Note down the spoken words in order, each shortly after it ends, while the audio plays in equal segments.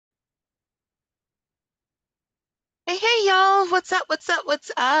Hey y'all, what's up? What's up?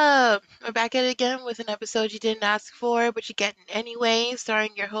 What's up? We're back at it again with an episode you didn't ask for, but you're getting anyway,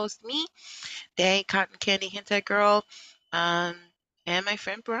 starring your host, me, Day Cotton Candy Hentai Girl, um, and my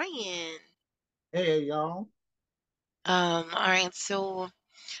friend Brian. Hey y'all. All right, so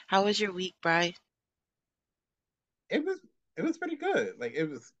how was your week, Brian? It was it was pretty good.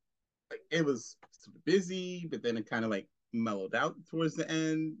 It was busy, but then it kind of like mellowed out towards the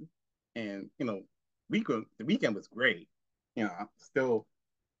end. And the weekend was great. I'm still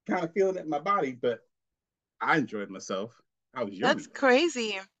kind of feeling it in my body, but I enjoyed myself. How was your That's weekend?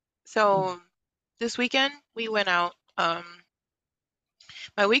 crazy. So this weekend we went out.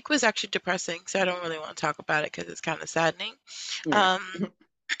 My week was actually depressing, so I don't really want to talk about it because it's kind of saddening. Yeah. Um,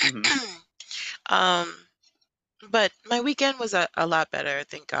 hmm um, but my weekend was a lot better,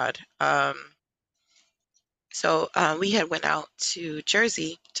 thank God. So we had went out to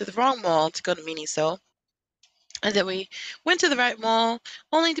Jersey to the wrong mall to go to Miniso, and then we went to the right mall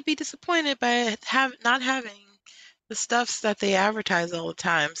only to be disappointed by not having the stuffs that they advertise all the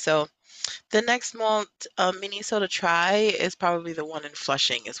time. So the next mall, Miniso to try is probably the one in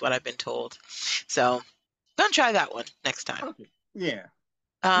Flushing, is what I've been told. So gonna try that one next time. Okay. Yeah.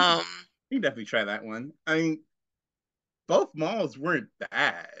 You Um, you definitely try that one. I mean, both malls weren't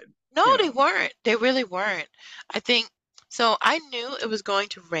bad. no, You they know, weren't. They really weren't. I think so. I knew it was going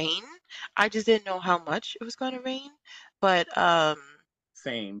to rain. I just didn't know how much it was going to rain. But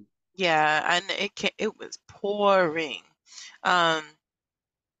same. yeah, and it was pouring. Um,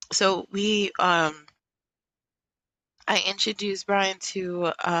 so I introduced Brian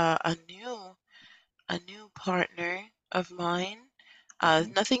to a new partner of mine.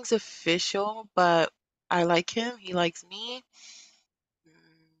 hmm Nothing's official, but I like him. He likes me.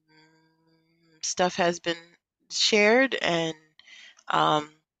 Stuff has been shared, and um,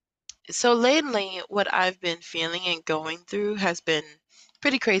 so lately, what I've been feeling and going through has been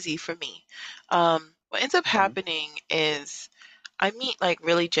pretty crazy for me. What ends up hmm happening is I meet like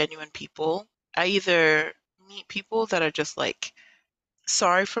really genuine people. I either meet people that are just like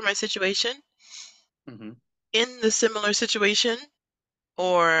sorry for my situation hmm in the similar situation,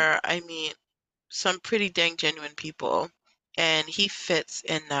 or I meet some pretty dang genuine people, and he fits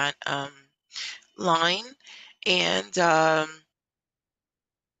in that line. And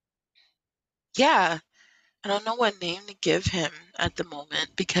yeah, I don't know what name to give him at the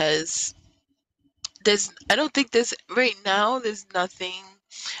moment because I don't think there's right now there's nothing.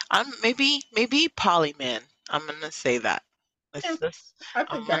 Maybe Polyman. I'm gonna say that. Yeah. That's I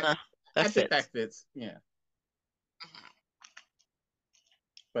I'm think that gonna that I think fits. that fits. Yeah. Mhm.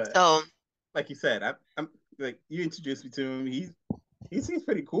 But So like you said, I'm like you introduced me to him. He seems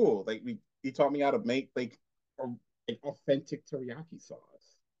pretty cool. He taught me how to make a, an authentic teriyaki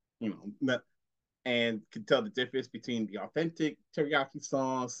sauce. And could tell the difference between the authentic teriyaki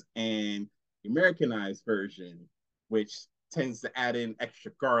sauce and the Americanized version, which tends to add in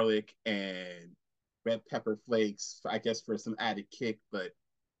extra garlic and red pepper flakes, I guess, for some added kick. But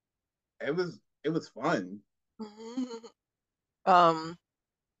it was fun. um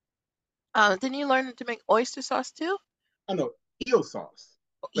didn't you learn to make oyster sauce too? I know eel sauce.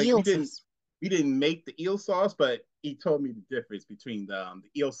 Like we Eel didn't sauce. we didn't make the eel sauce, but he told me the difference between the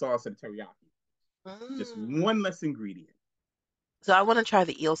eel sauce and the teriyaki. Just Mm. one less ingredient. So I want to try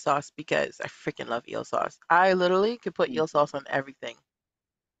the eel sauce because I freaking love eel sauce. I literally could put eel sauce on everything.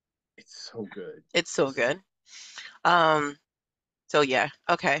 It's so good. It's so It's good. Um, so yeah,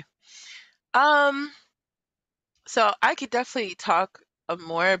 okay. Um, so I could definitely talk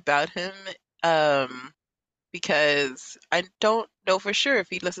more about him, um, because I don't know for sure if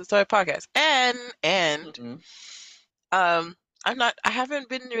he listens to our podcast. And mm-mm. um, I haven't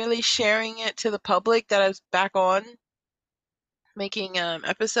been really sharing it to the public that I was back on making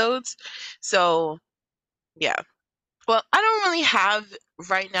episodes. So yeah. Well, I don't really have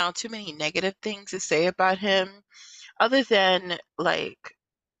right now too many negative things to say about him other than like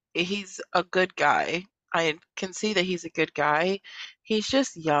he's a good guy. I can see that he's a good guy. He's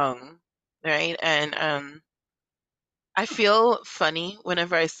just young, right? And I feel funny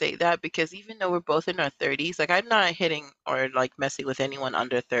whenever I say that because even though we're both in our 30s, like I'm not hitting or like messing with anyone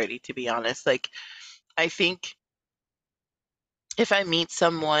under 30 to be honest. Like I think if I meet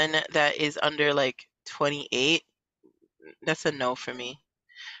someone that is under like 28, that's a no for me.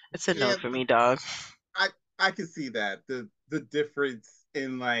 It's a no Yeah, for me, dog. I I can see that the difference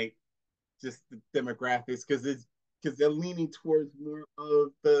in like just the demographics because they're leaning towards more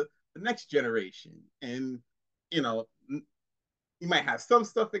of the next generation, and you know you might have some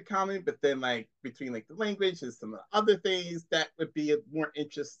stuff in common, but then like between like the language and some other things that would be of more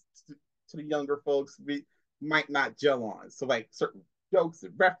interest to the younger folks. might not gel on. So like certain jokes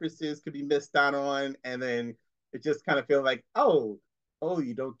and references could be missed out on, and then it just kind of feel like, oh,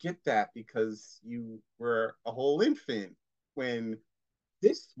 you don't get that because you were a whole infant when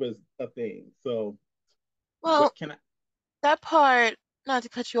this was a thing. So Well, what can I? that part, not to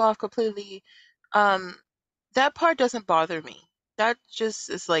cut you off completely, um, that part doesn't bother me. That just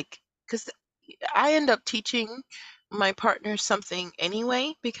is like, because I end up teaching my partner something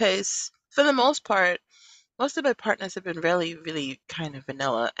anyway, because for the most part, most of my partners have been really, really kind of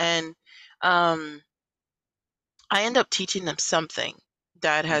vanilla. And um, I end up teaching them something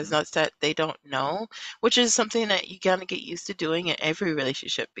that has Mm-hmm. not that they don't know, which is something that you gotta get used to doing in every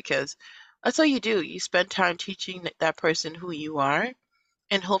relationship because that's all you do. You spend time teaching that person who you are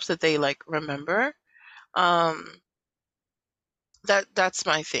in hopes that they like remember. Um, that's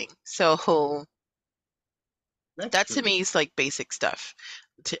my thing. So That's that to true. me is like basic stuff.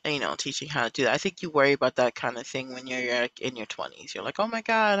 Teaching how to do that. I think you worry about that kind of thing when you're like in your 20s. You're like, oh my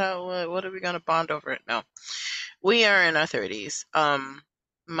God, what are we gonna bond over it? No, we are in our 30s.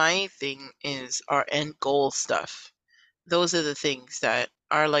 My thing is our end goal stuff. Those are the things that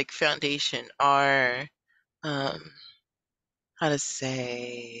are like foundation, are um, how to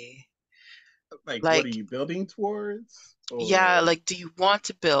say, Like, what are like, you building towards? yeah, Or like, do you want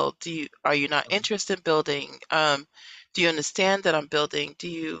to build? Are you not okay. interested in building? Do you understand that I'm building?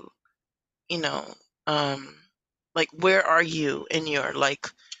 You know, um, like, where are you in your like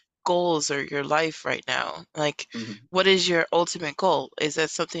goals or your life right now? Like, Mm-hmm. what is your ultimate goal? Is that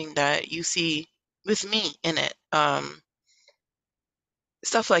something that you see with me in it?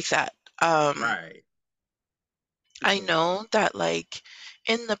 Stuff like that. Um, Right. I So know that like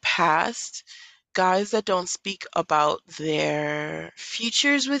in the past, guys that don't speak about their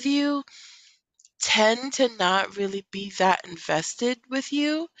futures with you tend to not really be that invested with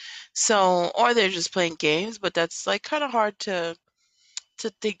you. So, or they're just playing games, but that's like kind of hard to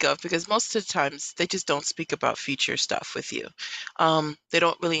think of because most of the times they just don't speak about future stuff with you. They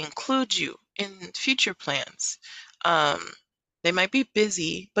don't really include you in future plans. Um, they might be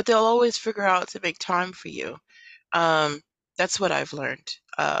busy, but they'll always figure out to make time for you. Um, that's what I've learned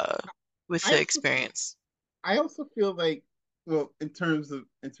with I the also experience. I also feel like, well, in terms of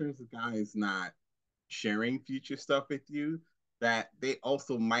guys not sharing future stuff with you, that they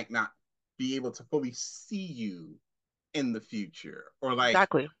also might not be able to fully see you in the future, or like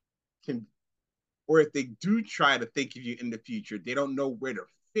Exactly. can, or if they do try to think of you in the future, they don't know where to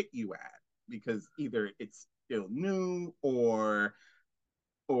fit you at because either it's still new,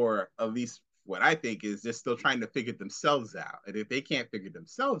 or at least what I think is they're still trying to figure themselves out. And if they can't figure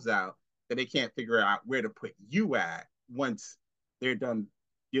themselves out, then they can't figure out where to put you at once they're done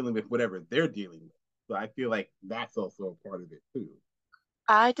dealing with whatever they're dealing with. So I feel like that's also a part of it too.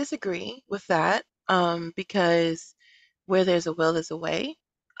 I disagree with that because where there's a will, there's a way.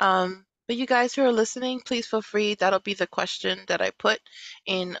 But you guys who are listening, please feel free. That'll be the question that I put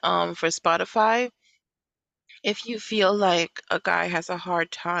in for Spotify. If you feel like a guy has a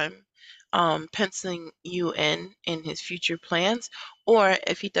hard time penciling you in his future plans, or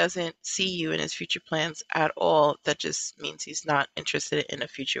if he doesn't see you in his future plans at all, that just means he's not interested in a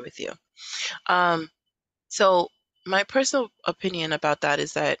future with you. Um, so my personal opinion about that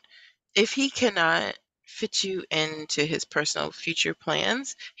is that if he cannot fit you into his personal future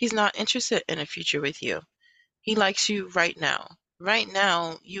plans, he's not interested in a future with you. He likes you right now. Right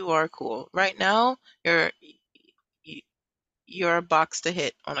now, you are cool. Right now, you- you're a box to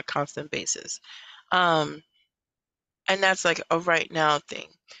hit on a constant basis. Um, and that's like a right now thing.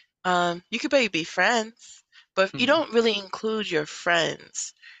 You could maybe be friends, but you Mhm. don't really include your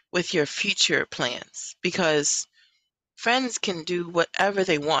friends with your future plans because friends can do whatever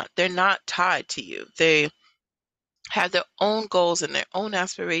they want. They're not tied to you. They have their own goals and their own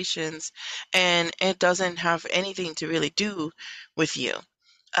aspirations, and it doesn't have anything to really do with you.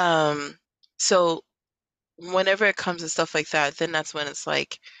 Um, so whenever it comes to stuff like that, then that's when it's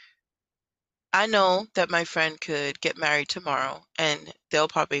like, I know that my friend could get married tomorrow and they'll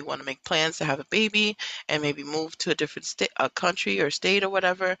probably want to make plans to have a baby and maybe move to a different state, a country or state or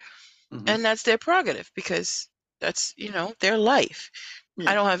whatever. Mhm. And that's their prerogative because that's, their life.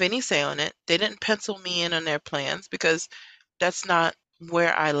 I Yeah. don't have any say on it. They didn't pencil me in on their plans because that's not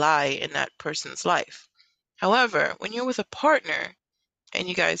where I lie in that person's life. However, when you're with a partner and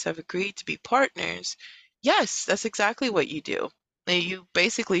you guys have agreed to be partners, yes, that's exactly what you do. And you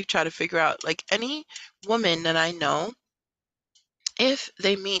basically try to figure out, like any woman that I know, if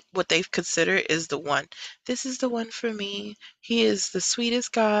they meet what they consider is the one, this is the one for me. He is the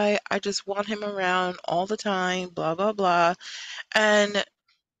sweetest guy. I just want him around all the time, blah, blah, blah. And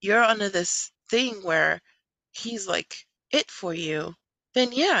you're under this thing where he's like it for you,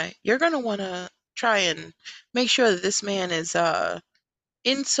 then yeah, you're gonna wanna try and make sure that this man is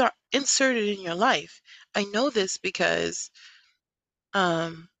inserted in your life. I know this because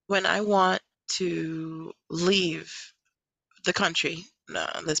when I want to leave the country, no,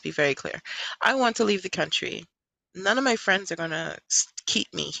 let's be very clear. I want to leave the country. None of my friends are gonna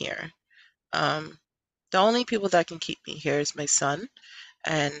keep me here. Um, the only people that can keep me here is my son,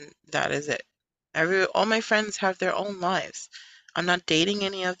 and that is it. All my friends have their own lives. I'm not dating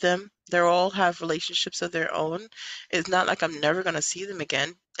any of them. They all have relationships of their own. It's not like I'm never gonna see them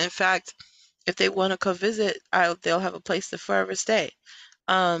again. In fact, if they want to come visit, they'll have a place to forever stay.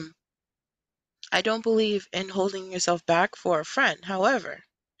 Um, I don't believe in holding yourself back for a friend. However,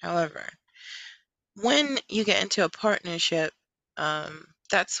 when you get into a partnership,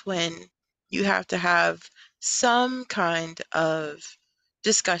 that's when you have to have some kind of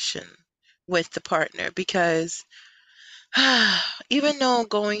discussion with the partner because even though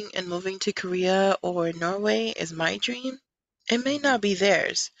going and moving to Korea or Norway is my dream, it may Hmm. not be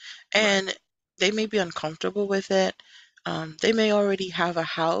theirs. Right. And they may be uncomfortable with it. They may already have a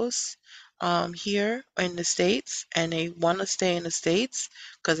house here in the States and they want to stay in the States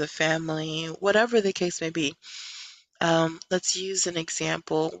because of family, whatever the case may be. Let's use an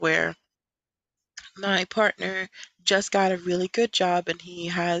example where my partner just got a really good job and he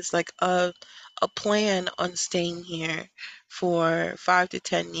has like a plan on staying here for 5 to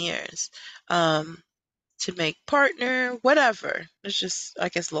 10 years to make partner whatever it's just I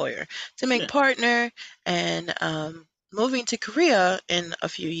guess lawyer to make Yeah. partner and moving to Korea in a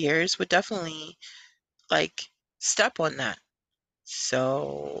few years would definitely like step on that,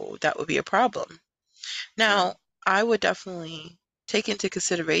 so that would be a problem. Right. Now I would definitely take into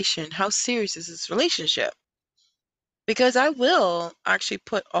consideration how serious is this relationship because I will actually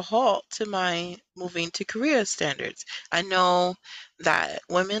put a halt to my moving to Korea standards. I know that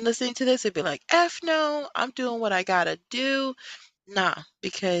women listening to this would be like, F no, I'm doing what I gotta do. Nah,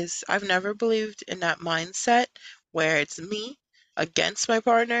 because I've never believed in that mindset where it's me against my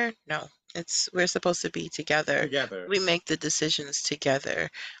partner. No, we're supposed to be together. Together. We make the decisions together.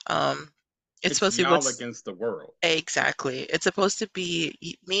 Um, it's It's supposed to be y'all what's against the world. exactly. It's supposed to be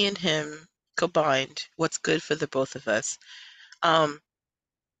me and him combined, what's good for the both of us. Um,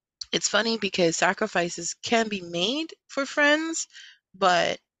 it's funny because sacrifices can be made for friends,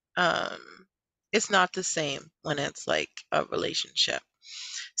 but um, it's not the same when it's like a relationship.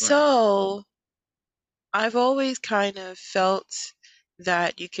 Right. So I've always kind of felt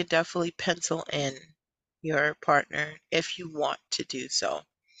that you can definitely pencil in your partner if you want to do so.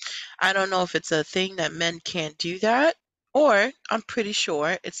 I don't know if it's a thing that men can't do that, or I'm pretty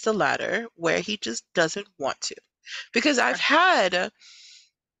sure it's the latter where he just doesn't want to. Because I've I, had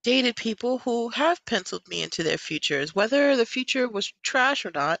dated people who have penciled me into their futures. Whether the future was trash or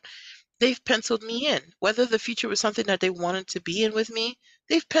not, they've penciled me in. Whether the future was something that they wanted to be in with me,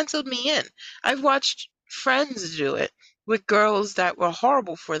 they've penciled me in. I've watched friends do it with girls that were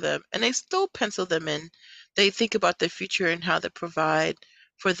horrible for them, and they still pencil them in. They think about their future and how they provide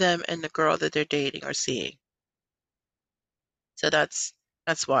for them and the girl that they're dating or seeing. So that's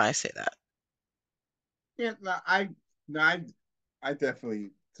why I say that. yeah. No, I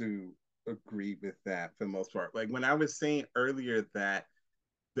definitely do agree with that for the most part. Like when I was saying earlier that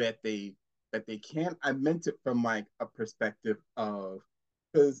they that they can't. I meant it from like a perspective of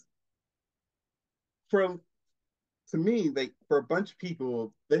because for to me, like for a bunch of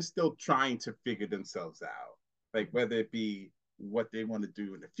people, they're still trying to figure themselves out. Like whether it be what they want to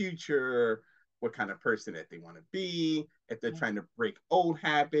do in the future, what kind of person that they want to be, if they're trying to break old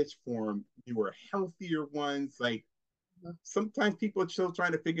habits, form newer, healthier ones. Like sometimes people are still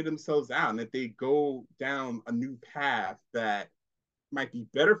trying to figure themselves out, and if they go down a new path that might be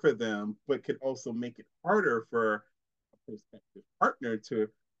better for them, but could also make it harder for a prospective partner to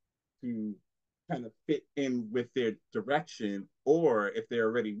kind of fit in with their direction, or if they're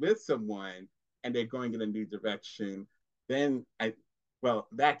already with someone and they're going in a new direction, then well,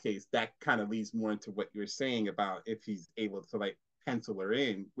 in that case, that kind of leads more into what you're saying about if he's able to like pencil her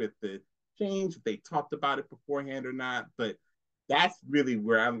in with the change, if they talked about it beforehand or not. But that's really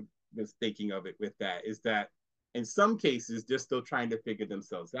where I was thinking of it with that is that in some cases they're still trying to figure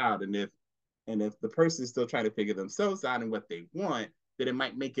themselves out, and if the person is still trying to figure themselves out and what they want, then it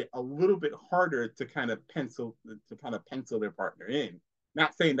might make it a little bit harder to kind of pencil their partner in.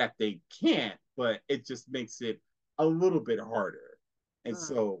 Not saying that they can't, but it just makes it a little bit harder. And Mm,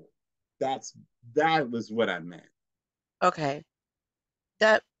 so that's that was what I meant. okay,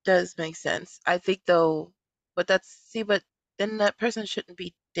 that does make sense. I think though, but then that person shouldn't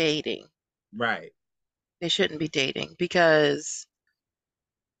be dating. Right. They shouldn't be dating because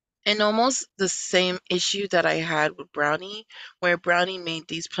and almost the same issue that I had with Brownie, where Brownie made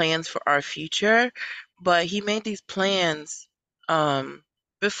these plans for our future, but he made these plans um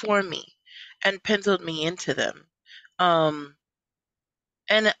before me and penciled me into them. Um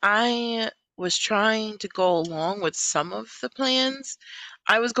and I was trying to go along with some of the plans.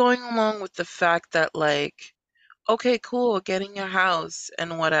 I was going along with the fact that like okay, cool, getting a house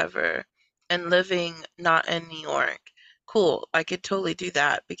and whatever, and living not in New York. Cool, I could totally do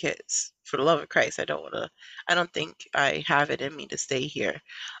that because for the love of Christ, I don't think I have it in me to stay here.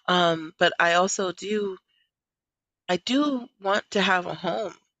 But I do want to have a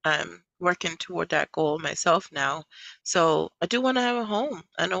home. I'm working toward that goal myself now. So I do want to have a home.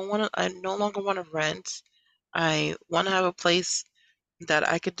 I no longer want to rent. I want to have a place that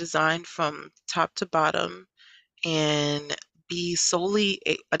I could design from top to bottom and be solely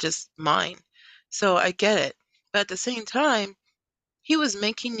just mine. So I get it. But at the same time, he was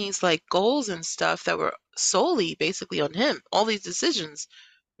making these like goals and stuff that were solely basically on him. All these decisions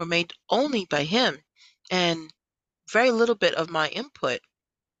were made only by him and very little bit of my input.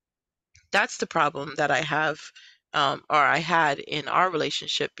 That's the problem that I have, or I had in our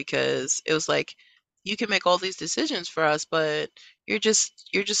relationship because it was like, you can make all these decisions for us, but you're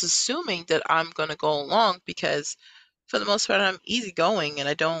just assuming that I'm gonna go along because for the most part I'm easygoing and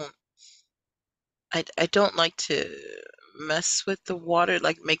I don't like to mess with the water,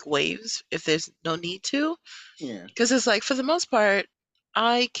 like make waves if there's no need to. Yeah, Because it's like for the most part,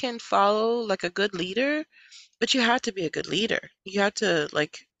 I can follow like a good leader, but you have to be a good leader. You have to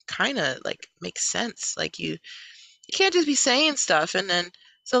like kind of like make sense. Like you can't just be saying stuff and then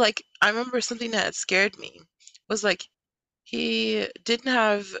so like I remember something that scared me was like he didn't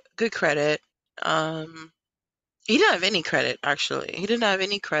have good credit. Um he didn't have any credit actually. He didn't have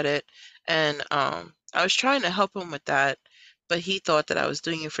any credit and I was trying to help him with that, but he thought that I was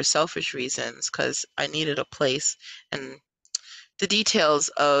doing it for selfish reasons because I needed a place and the details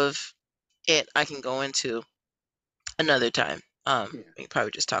of it I can go into another time. yeah, We can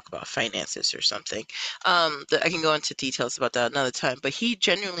probably just talk about finances or something. I can go into details about that another time. But he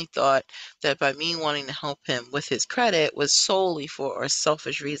genuinely thought that by me wanting to help him with his credit was solely for a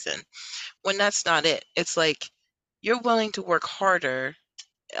selfish reason, when that's not it. It's like you're willing to work harder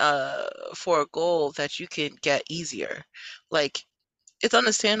for a goal that you can get easier. Like it's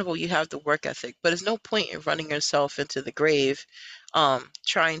understandable you have the work ethic, but there's no point in running yourself into the grave,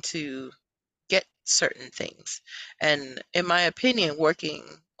 trying to get certain things. And in my opinion, working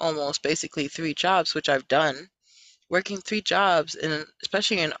almost basically three jobs, which I've done, working three jobs, and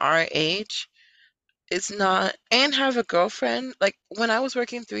especially in our age, it's not, and have a girlfriend. Like when I was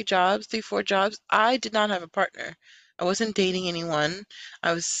working three jobs, three, four jobs, I did not have a partner. I wasn't dating anyone.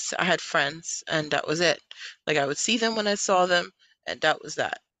 I had friends, and that was it. Like I would see them when I saw them, and that was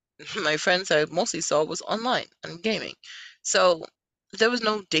that. My friends I mostly saw was online and gaming. So there was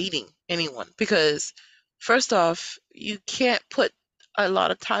no dating anyone because first off, you can't put a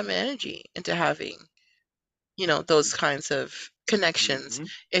lot of time and energy into having those kinds of connections mm-hmm.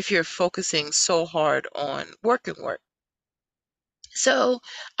 if you're focusing so hard on work and work. So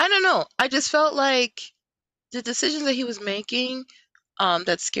I don't know. I just felt like the decisions that he was making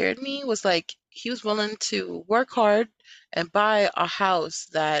that scared me was like he was willing to work hard and buy a house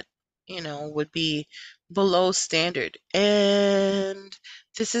that, would be below standard. And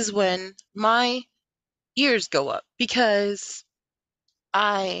this is when my ears go up because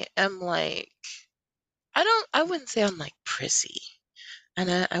I am like, I wouldn't say I'm like prissy.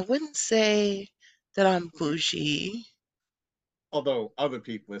 And I wouldn't say that I'm bougie. Although other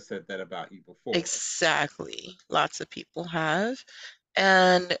people have said that about you before. Exactly. Lots of people have.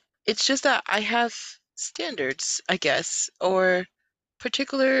 And it's just that I have standards, I guess, or It,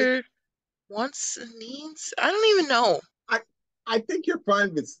 particular wants and needs. I don't even know. I I think you're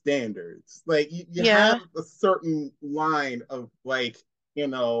fine with standards. Like you have Yeah, a certain line of like, you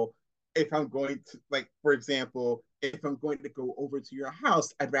know, if I'm going to like, for example, if I'm going to go over to your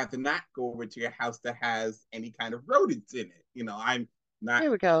house, I'd rather not go over to your house that has any kind of rodents in it. I'm not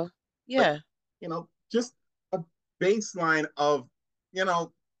there we go. like, Yeah, just a baseline of, you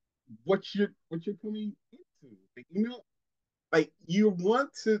know, what you're coming into. Like you want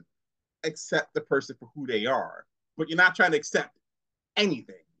to accept the person for who they are, but you're not trying to accept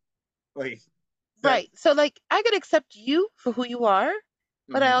anything. Like that. right. So, like, I could accept you for who you are,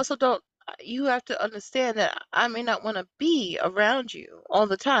 but I Mm-hmm. also don't, you have to understand that I may not want to be around you all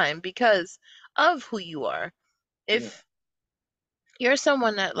the time because of who you are. Yeah. If you're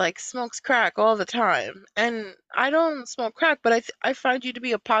someone that like smokes crack all the time, and I don't smoke crack, but I find you to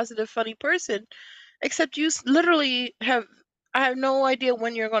be a positive, funny person, except literally have, I have no idea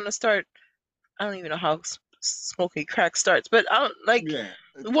when you're going to start. I don't even know how smoking crack starts, but I don't like Yeah.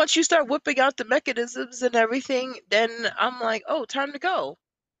 once you start whipping out the mechanisms and everything, then I'm like, oh, time to go.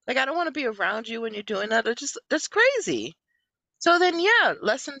 Like I don't want to be around you when you're doing that. It's just that's crazy. So then, yeah,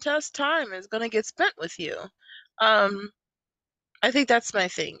 lesson test time is gonna get spent with you. Um, I think that's my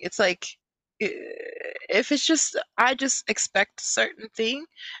thing. It's like if it's just I just expect a certain thing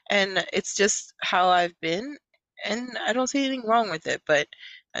and it's just how I've been and I don't see anything wrong with it, but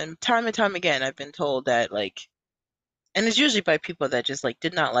and time again I've been told that like and it's usually by people that just like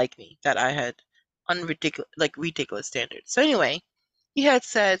did not like me that I had unridiculous like ridiculous standards. So anyway, he had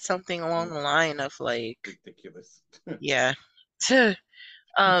said something along the line of like Ridiculous. yeah.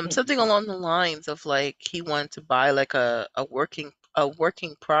 Something along the lines of like he wanted to buy like a working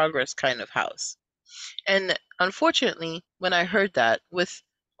progress kind of house. And unfortunately, when I heard that, with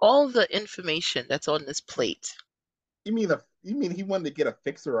all the information that's on this plate, You mean he wanted to get a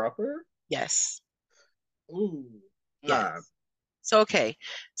fixer upper? yes, Ooh. yes. Ah, So okay,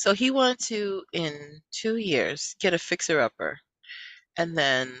 so he wanted to in 2 years get a fixer upper, and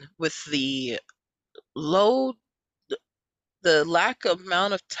then with low the lack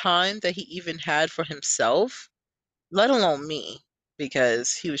amount of time that he even had for himself, let alone me,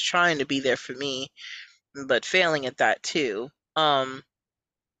 because he was trying to be there for me, but failing at that too.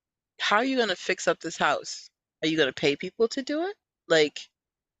 How are you gonna fix up this house? Are you gonna pay people to do it? Like,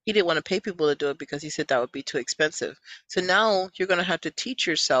 he didn't want to pay people to do it because he said that would be too expensive. So now you're gonna have to teach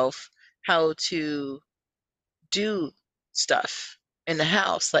yourself how to do stuff in the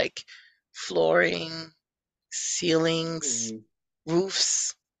house, like flooring, ceilings, mm,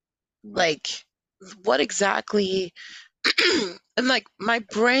 roofs. mm. Like, what exactly and like my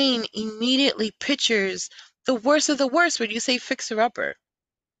brain immediately pictures the worst of the worst when you say fixer upper.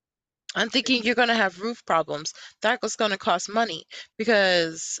 I'm thinking you're gonna have roof problems. That was gonna cost money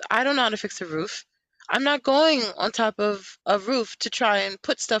because I don't know how to fix a roof. I'm not going on top of a roof to try and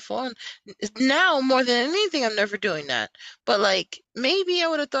put stuff on. Now, more than anything, I'm never doing that. But like maybe I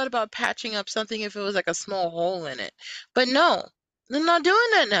would have thought about patching up something if it was like a small hole in it. But no, I'm not doing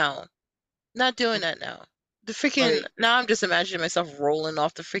that now. Not doing that now. The freaking Like, now I'm just imagining myself rolling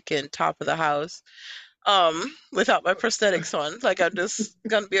off the freaking top of the house without my prosthetics on. Like I'm just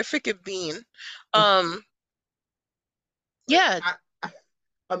gonna be a freaking bean. Um like yeah. I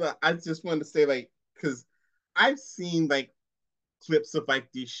don't know, I just wanted to say like because I've seen like clips of like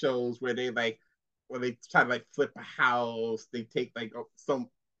these shows where they try to like flip a house. They take like some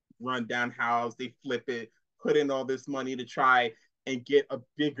rundown house, they flip it, put in all this money to try and get a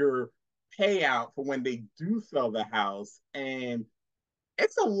bigger payout for when they do sell the house. And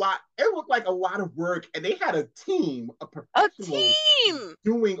it's a lot. It looked like a lot of work, and they had a team of A professionals team.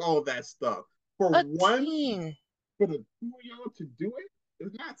 doing all that stuff. For A one, team. for the two of y'all to do it,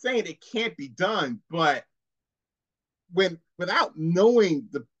 it's not saying it can't be done, but when without knowing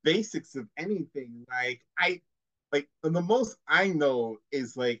the basics of anything, like the most I know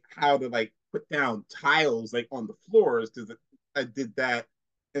is like how to like put down tiles like on the floors because I did that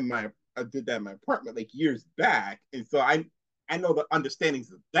I did that in my apartment like years back, and so I know the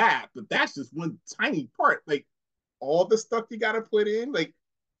understandings of that, but that's just one tiny part. Like all the stuff you got to put in, like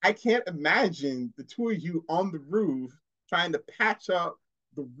I can't imagine the two of you on the roof trying to patch up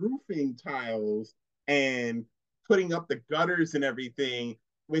the roofing tiles and putting up the gutters and everything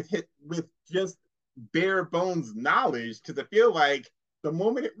with just bare bones knowledge because I feel like the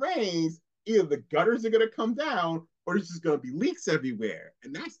moment it rains, either the gutters are going to come down or there's just going to be leaks everywhere.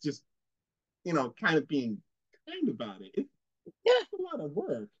 And that's just, kind of being kind about it. Yeah, It's a lot of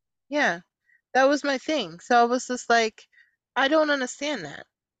work. yeah. That was my thing. So I was just like, I don't understand that.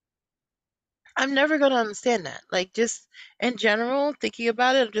 I'm never gonna understand that. Like just in general, thinking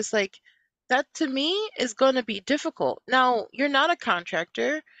about it, I'm just like, that to me is gonna be difficult. Now, you're not a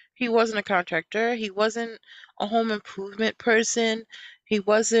contractor. He wasn't a contractor. He wasn't a home improvement person. He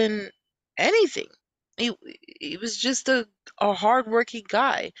wasn't anything. He he was just a hardworking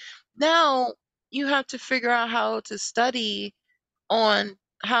guy. Now you have to figure out how to study on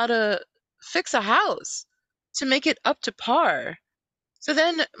how to fix a house to make it up to par. So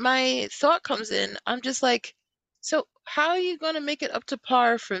then my thought comes in. I'm just like, so how are you going to make it up to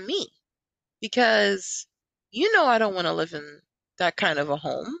par for me? Because you know I don't want to live in that kind of a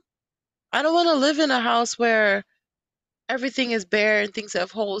home. I don't want to live in a house where everything is bare and things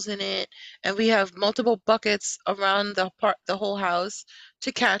have holes in it and we have multiple buckets around the whole house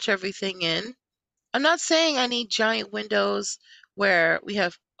to catch everything in. I'm not saying I need giant windows where we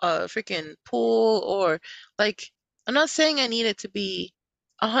have a freaking pool or like I'm not saying I need it to be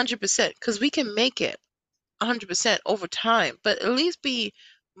 100%, because we can make it 100% over time, but at least be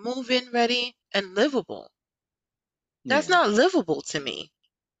move-in ready and livable. That's Yeah. not livable to me.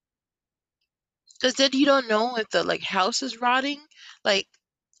 Because then you don't know if the like house is rotting. Like,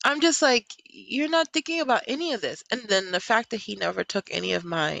 I'm just like, you're not thinking about any of this. And then the fact that he never took any of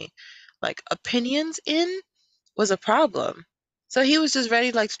my like opinions in was a problem. So he was just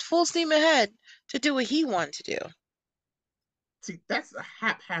ready, like full steam ahead to do what he wanted to do. See, that's a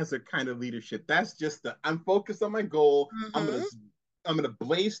haphazard kind of leadership. That's just the I'm focused on my goal. Mm-hmm. I'm gonna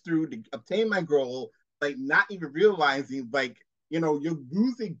blaze through to obtain my goal, like not even realizing like, you're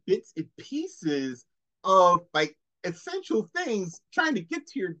losing bits and pieces of like essential things trying to get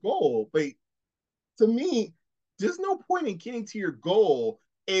to your goal. But to me, there's no point in getting to your goal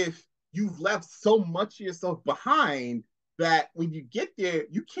if you've left so much of yourself behind that when you get there,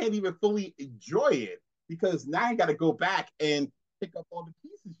 you can't even fully enjoy it because now you got to go back and pick up all the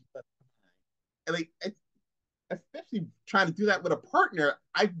pieces you left behind. And like, especially trying to do that with a partner,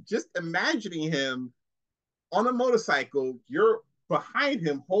 I'm just imagining him on a motorcycle. You're behind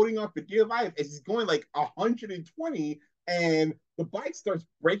him, holding on for dear life as he's going like 120, and the bike starts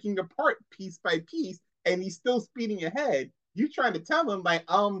breaking apart piece by piece, and he's still speeding ahead. You trying to tell him like,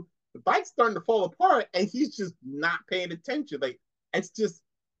 the bike's starting to fall apart, and he's just not paying attention. Like, it's just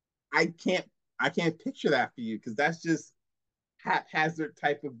I can't I can't picture that for you because that's just haphazard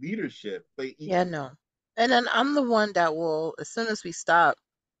type of leadership. Like, Yeah, no. And then I'm the one that will, as soon as we stop,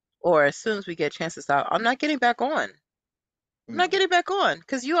 or as soon as we get a chance to stop, I'm not getting back on. I'm not mm, getting back on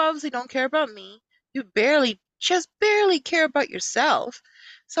because you obviously don't care about me. You barely, just barely care about yourself.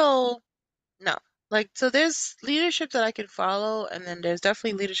 So, no. Like, so there's leadership that I can follow, and then there's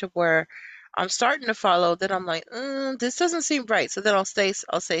definitely leadership where I'm starting to follow, then I'm like, this doesn't seem right. So then I'll say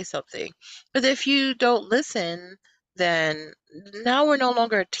something. But if you don't listen, then now we're no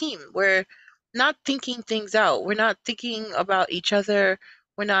longer a team. We're not thinking things out. We're not thinking about each other.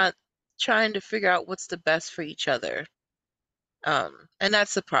 We're not trying to figure out what's the best for each other. And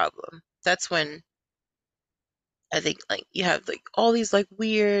that's the problem. That's when I think like you have like all these like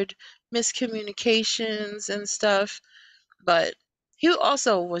weird miscommunications and stuff. But he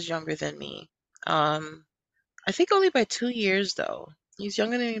also was younger than me. Um, I think only by 2 years though. He's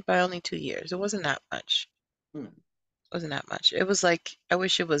younger than me by only 2 years. It wasn't that much. mm, It wasn't that much. It was like I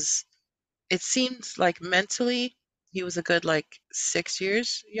wish it was. It seemed like mentally he was a good like 6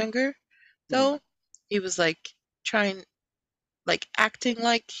 years younger mm. though. He was like trying like acting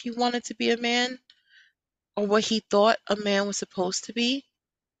like he wanted to be a man or what he thought a man was supposed to be,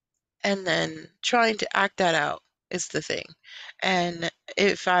 and then trying to act that out is the thing. And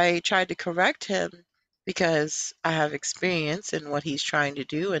if I tried to correct him because I have experience in what he's trying to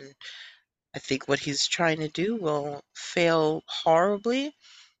do, and I think what he's trying to do will fail horribly,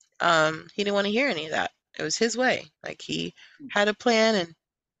 he didn't want to hear any of that. It was his way. Like he had a plan, and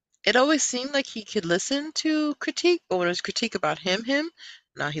it always seemed like he could listen to critique, but when it was critique about him,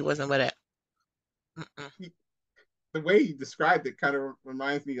 no, he wasn't with it. Mm-mm. The way you described it kind of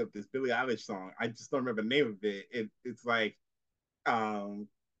reminds me of this Billie Eilish song. I just don't remember the name of it. It's like, um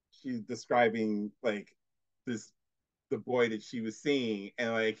she's describing like this the boy that she was seeing,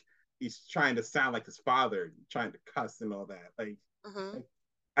 and like he's trying to sound like his father, trying to cuss and all that. Mm-hmm. Like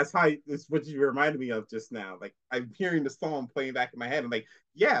that's how it's what you reminded me of just now. Like I'm hearing the song playing back in my head. I'm like,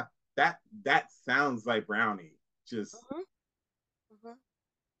 yeah, that sounds like Brownie. Just Mm-hmm. Mm-hmm.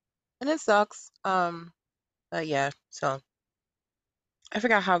 And it sucks. But yeah, so I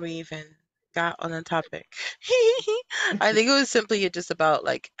forgot how we even got on the topic. I think it was simply just about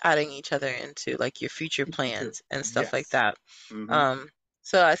like adding each other into like your future plans and stuff like yes. that. Mm-hmm. Um,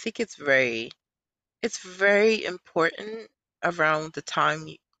 so I think it's very important around the time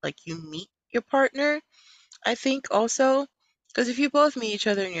like you meet your partner. I think also because if you both meet each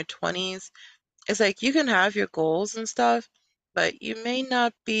other in your 20s, it's like you can have your goals and stuff, but you may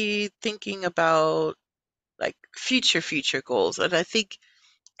not be thinking about like future goals. And I think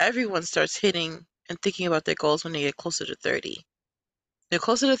everyone starts hitting and thinking about their goals when they get closer to 30. They're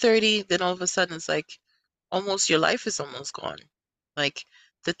closer to 30, then all of a sudden it's like almost your life is almost gone. Like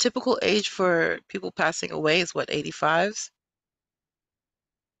the typical age for people passing away is what, 85s?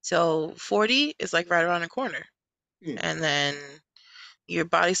 So 40 is like right around the corner. Yeah. And then your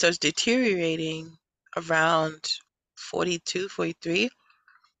body starts deteriorating around 42, 43.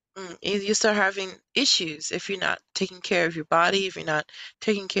 You start having issues if you're not taking care of your body, if you're not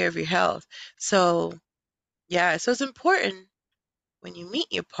taking care of your health. So, yeah, so it's important when you meet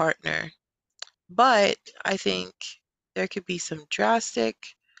your partner, but I think there could be some drastic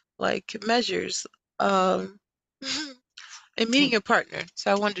like measures. Um, and meeting your partner.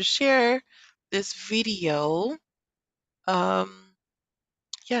 So I wanted to share this video.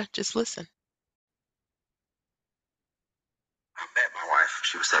 Yeah, just listen. I met my wife.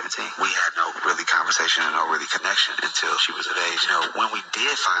 She was 17. We had no really conversation and no really connection until she was of age. You know, when we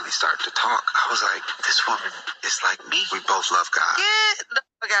did finally start to talk, I was like, this woman is like me. We both love God. Get the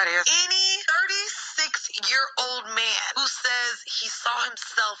fuck out of here. Any 36-year-old man who says he saw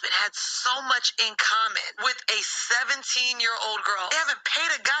himself and had so much in common with a 17-year-old girl. They haven't paid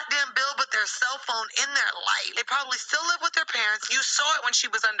a goddamn bill but their cell phone in their life. They probably still live with their parents. You saw it when she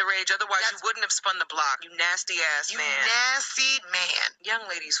was underage. Otherwise, you wouldn't have spun the block. You nasty ass man. You nasty man. Young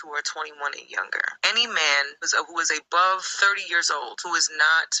ladies who are 21 and younger. Any man who is above 30 years old who is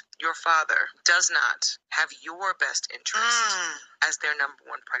not your father does not have your best interest as their number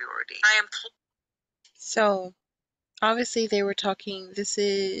one priority. I am. So obviously they were talking. This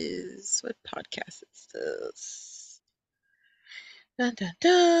is what podcast is this? Dun dun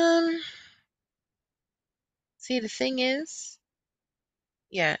dun. See, the thing is,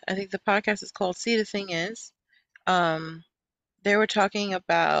 yeah, I think the podcast is called See, the Thing Is. They were talking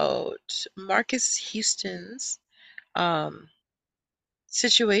about Marcus Houston's um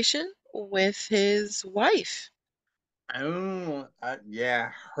situation with his wife.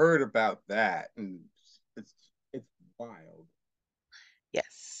 Yeah, heard about that, and it's it's wild.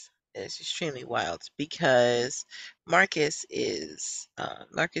 Yes, it's extremely wild because Marcus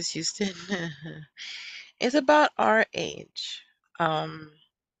Houston is about our age. Um,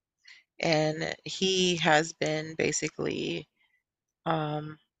 and he has been basically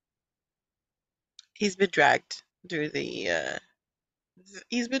um he's been dragged through the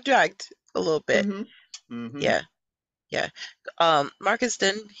he's been dragged a little bit. Mm-hmm. Mm-hmm. Yeah, yeah. Marcus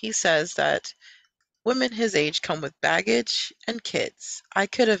then he says that women his age come with baggage and kids. I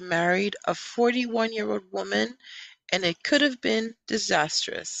could have married a 41-year-old woman and it could have been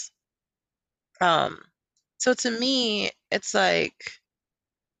disastrous. Um, so to me, it's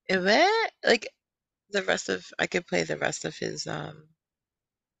if that, like the rest of, I could play the rest of his,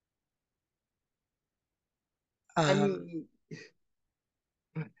 I um, mean,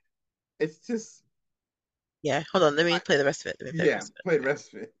 it's just, yeah, hold on, let me I, play the rest of it. Let me play the yeah, rest of play the it.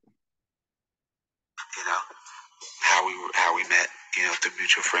 rest of it. You know, how we met, you know, through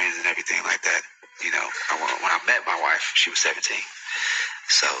mutual friends and everything like that. You know, when I met my wife, she was 17.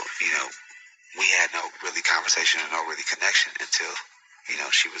 So, you know, we had no really conversation and no really connection until, you know,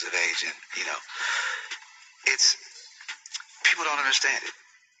 she was of age. And, you know, it's, people don't understand it.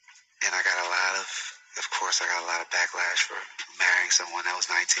 And I got of course, I got a lot of backlash for marrying someone that was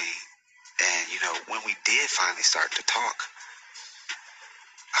 19. And, you know, when we did finally start to talk,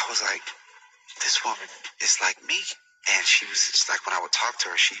 I was like, this woman is like me. And she was just like, when I would talk to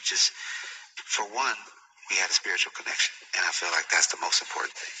her, she just, for one, we had a spiritual connection. And I feel like that's the most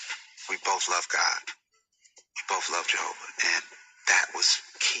important thing. We both love God. We both love Jehovah. And that was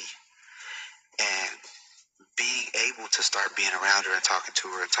key. And being able to start being around her and talking to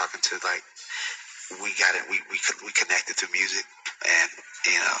her and talking to, like, we got it. We connected through music, and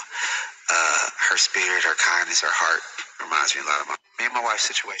you know, her spirit, her kindness, her heart reminds me a lot of me and my wife's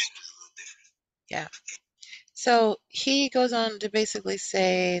situation is a little different. Yeah. So he goes on to basically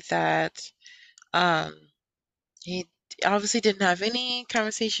say that um, he obviously didn't have any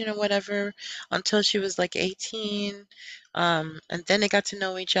conversation or whatever until she was like 18. And then they got to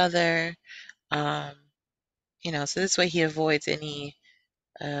know each other. Um, so this way he avoids any,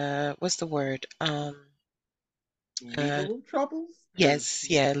 what's the word? Uh, Legal troubles, because yes,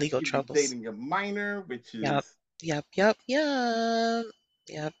 yeah, legal she was troubles. dating a minor, which Yep, is yep, yep, yep,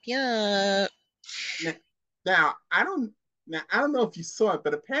 yep, yep. now, now I don't I don't know if you saw it,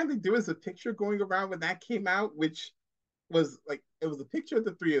 but apparently there was a picture going around when that came out, which was like it was a picture of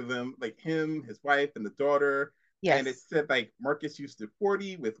the three of them, like him, his wife, and the daughter, and it Yes, said like Marcus Houston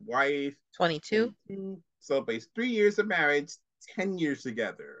 40 with wife 22. 22, celebrates 3 years of marriage, 10 years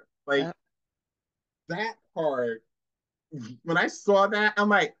together. Like Yep. that part, when I saw that, I'm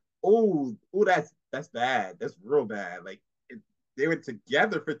like, oh, that's bad. That's real bad. Like it, they were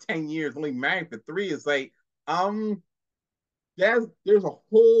together for 10 years, only married for three. It's like, um, there's a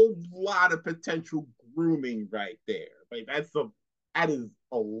whole lot of potential grooming right there. Like that is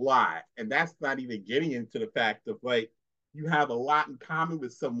a lot, and that's not even getting into the fact of like you have a lot in common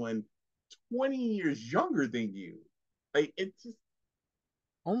with someone 20 years younger than you. Like it's just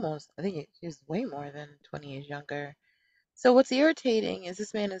Almost. I think he's way more than 20 years younger. So what's irritating is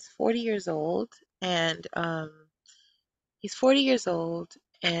this man is 40 years old, and he's 40 years old,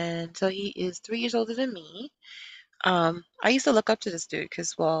 and so he is 3 years older than me. I used to look up to this dude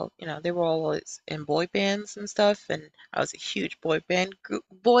because, well, they were always in boy bands and stuff, and I was a huge boy band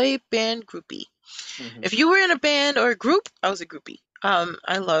groupie. Hmm. If you were in a band or a group, I was a groupie.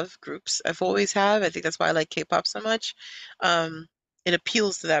 I love groups. I've always have. I think that's why I like K-pop so much. Um, it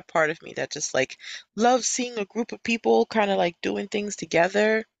appeals to that part of me that just like loves seeing a group of people kind of like doing things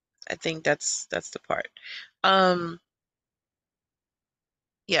together. I think that's the part. Um,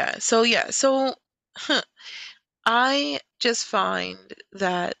 yeah. So huh, I just find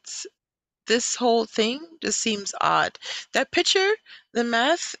that this whole thing just seems odd. That picture, the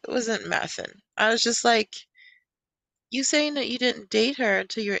math wasn't mathin'. I was just like, you saying that you didn't date her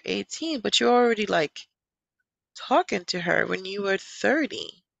until you're 18, but you're already like talking to her when you were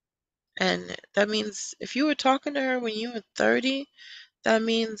 30. And that means if you were talking to her when you were 30, that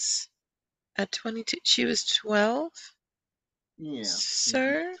means at 22 she was 12, Yeah, she was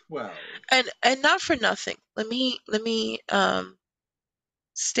sir. 12. And not for nothing. Let me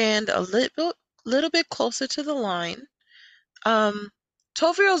stand a little bit closer to the line. Um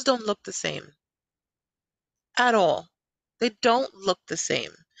 12-year-olds don't look the same at all. They don't look the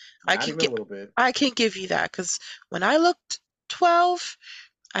same. I Not can even a get little bit. I can give you that because when I looked 12,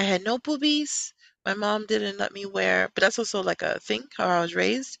 I had no boobies. My mom didn't let me wear, but that's also like a thing, how I was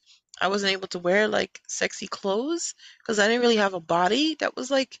raised. I wasn't able to wear like sexy clothes because I didn't really have a body that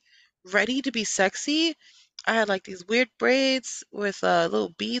was like ready to be sexy. I had like these weird braids with little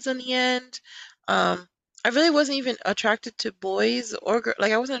beads on the end. Um, I really wasn't even attracted to boys or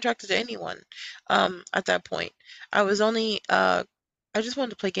like I wasn't attracted to anyone at that point. I was only I just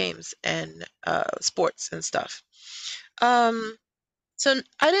wanted to play games and sports and stuff. Um, so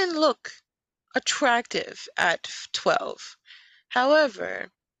I didn't look attractive at 12.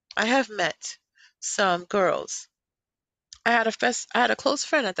 However, I have met some girls. I had a close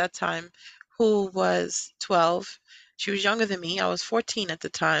friend at that time who was 12. She was younger than me. I was 14 at the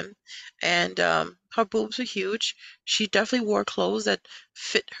time, and her boobs were huge. She definitely wore clothes that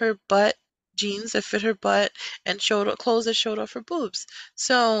fit her butt, jeans that fit her butt, and showed clothes that showed off her boobs.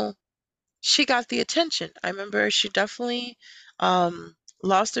 So she got the attention. I remember she definitely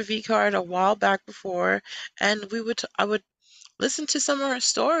lost her V card a while back before, and I would listen to some of her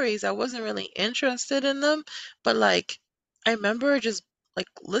stories. I wasn't really interested in them, but like I remember just like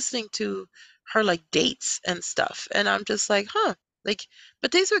listening to her like dates and stuff, and I'm just like, huh. Like,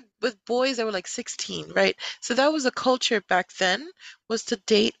 but these were with boys that were like 16, right? So that was a culture back then was to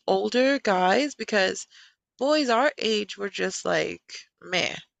date older guys because boys our age were just like,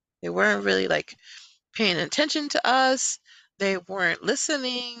 man, they weren't really like paying attention to us. They weren't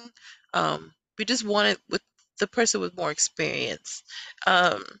listening. We just wanted with the person with more experience.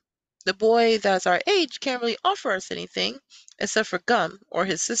 Um, the boy that's our age can't really offer us anything except for gum or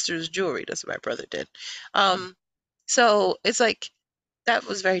his sister's jewelry. That's what my brother did. Um, so it's like that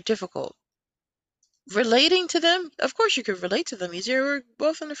was very difficult. Relating to them, of course you could relate to them easier. We're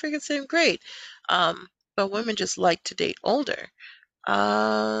both in the freaking same grade. Um, but women just like to date older.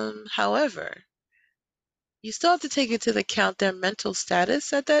 However, you still have to take into account their mental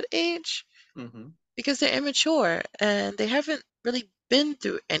status at that age Hmm. because they're immature and they haven't really been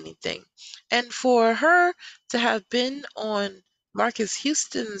through anything. And for her to have been on Marcus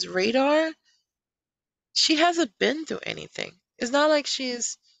Houston's radar, she hasn't been through anything. It's not like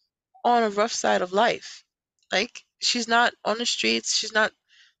she's on a rough side of life. Like, she's not on the streets, she's not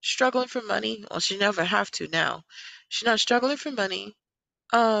struggling for money. Well, she never have to now. She's not struggling for money.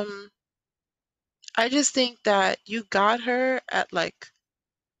 Um, I just think that you got her at like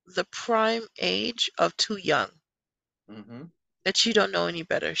the prime age of too young, Hmm. that she don't know any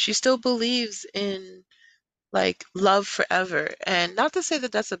better. She still believes in like love forever. And not to say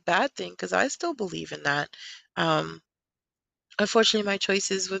that that's a bad thing, because I still believe in that. Um, Unfortunately, my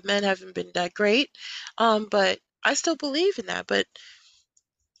choices with men haven't been that great. But I still believe in that. But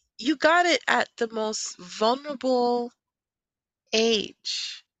you got it at the most vulnerable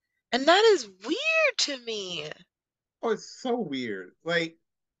age. And that is weird to me. Oh, it's so weird. Like,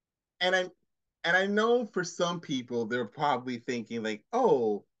 and I and I know for some people they're probably thinking like,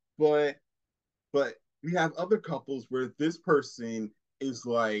 oh, but but we have other couples where this person is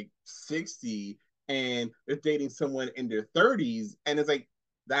like 60 and they're dating someone in their 30s, and it's like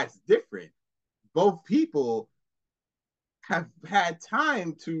that's different. Both people have had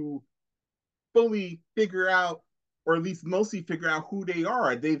time to fully figure out, or at least mostly figure out who they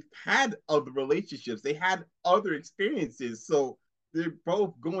are. They've had other relationships, they had other experiences. So they're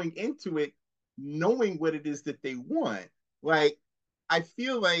both going into it knowing what it is that they want. Like, I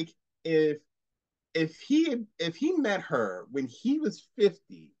feel like if if he met her when he was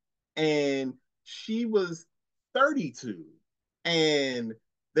 50 and she was 32 and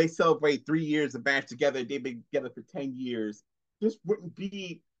they celebrate 3 years of marriage together. They've been together for 10 years. This wouldn't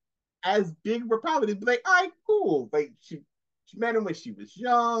be as big of a problem. It'd be like, all right, cool. Like she met him when she was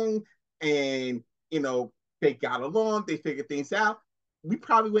young, and you know they got along. They figured things out. We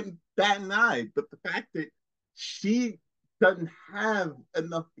probably wouldn't bat an eye. But the fact that she doesn't have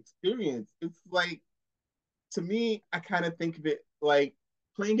enough experience, it's like to me, I kind of think of it like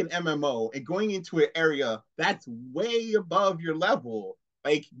playing an MMO and going into an area that's way above your level.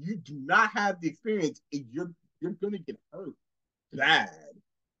 Like you do not have the experience, and you're gonna get hurt bad.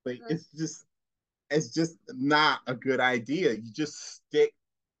 Like it's just not a good idea. You just stick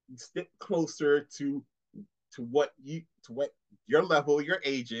closer to what your level, your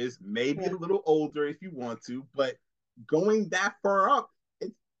age is, maybe a Yeah. little older if you want to, but going that far up,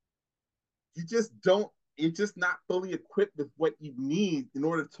 it's you just don't you're just not fully equipped with what you need in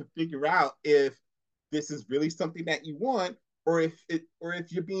order to figure out if this is really something that you want or if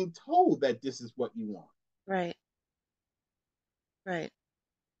you're being told that this is what you want. Right. Right.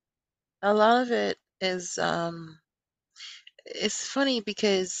 A lot of it is it's funny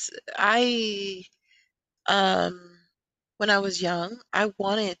because I um when I was young, I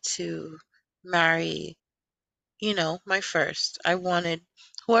wanted to marry, my first. I wanted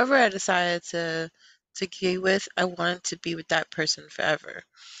whoever I decided to be with, I wanted to be with that person forever.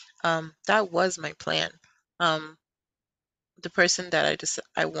 That was my plan. Um, the person that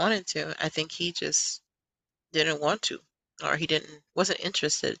I wanted to, I think he just didn't want to, or he didn't wasn't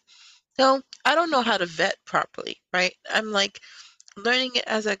interested. So I don't know how to vet properly, right? I'm like learning it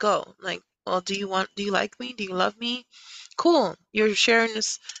as I go. Like, well, do you like me? Do you love me? Cool. You're sharing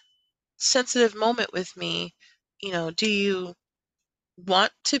this sensitive moment with me. Do you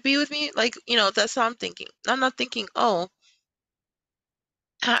want to be with me? Like, that's how I'm thinking. I'm not thinking, oh,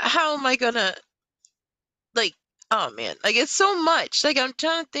 how am I gonna, like, oh man, like it's so much. Like, I'm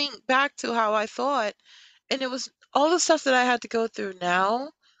trying to think back to how I thought, and it was all the stuff that I had to go through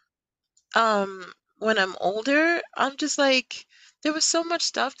now. When I'm older, I'm just like, there was so much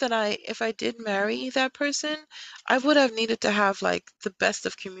stuff that if I did marry that person, I would have needed to have like the best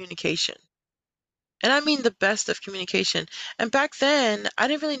of communication. And I mean the best of communication. And back then, I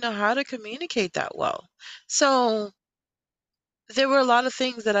didn't really know how to communicate that well. So there were a lot of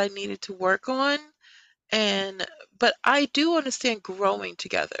things that I needed to work on. And, but I do understand growing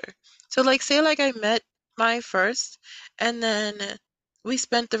together. So, like, say, like, I met my first, and then we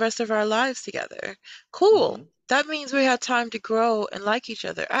spent the rest of our lives together. Cool. Mm-hmm. That means we had time to grow and like each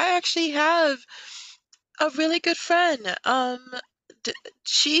other. I actually have a really good friend. D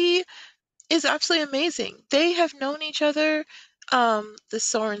she is absolutely amazing. They have known each other, the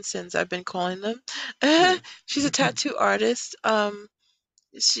Sorensens, I've been calling them. She's a tattoo artist.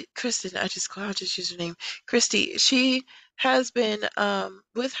 Kristen, I'll just use her name. Christy. She has been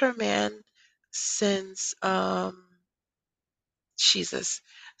with her man since Jesus.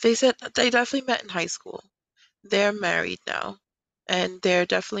 They said they definitely met in high school. They're married now. And they're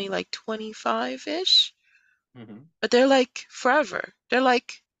definitely like 25-ish. Mm-hmm. But they're like forever. They're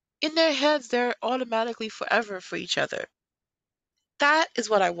like in their heads, they're automatically forever for each other. That is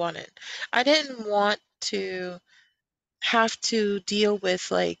what I wanted. I didn't want to have to deal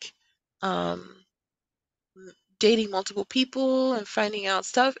with like um dating multiple people and finding out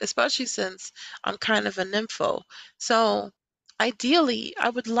stuff, especially since I'm kind of a nympho. So ideally, I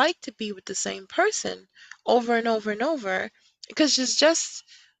would like to be with the same person over and over and over because it's just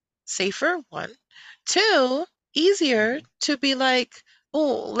safer, one. Two, easier Mm-hmm. to be like,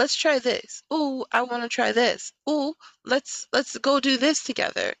 oh, let's try this. Oh, I want to try this. Oh, let's go do this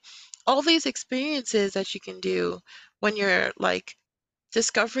together. All these experiences that you can do when you're like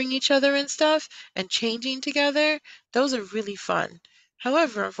discovering each other and stuff and changing together, those are really fun.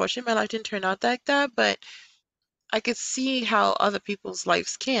 However, unfortunately, my life didn't turn out like that, but I could see how other people's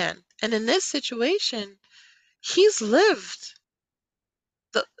lives can. And in this situation, he's lived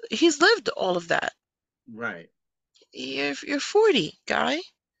he's lived all of that. Right. You're 40, guy.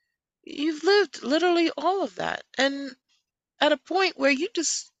 You've lived literally all of that. And at a point where you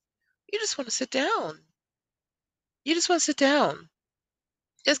just want to sit down. You just want to sit down.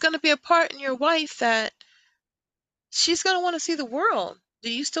 There's going to be a part in your wife that she's going to want to see the world.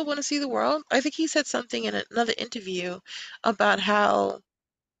 Do you still want to see the world? I think he said something in another interview about how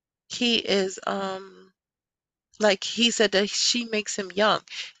he is like he said that she makes him young.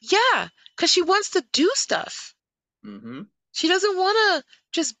 Yeah, because she wants to do stuff. Mm-hmm. She doesn't want to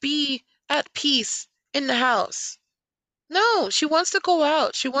just be at peace in the house. No, she wants to go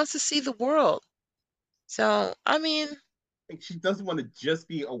out. She wants to see the world. So, I mean, like she doesn't want to just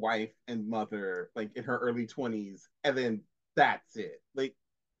be a wife and mother like in her early 20s and then that's it. Like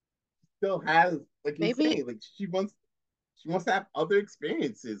still has like you're Maybe, saying, like she wants to have other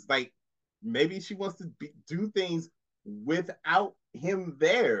experiences. Like maybe she wants to do things without him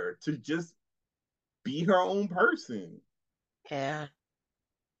there to just be her own person. yeah,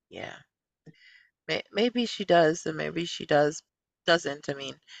 yeah. Maybe she does, and maybe she doesn't. I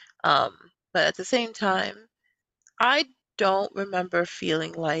mean, but at the same time, I don't remember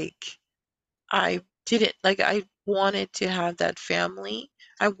feeling like I didn't like I wanted to have that family.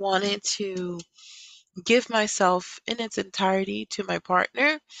 I wanted to give myself in its entirety to my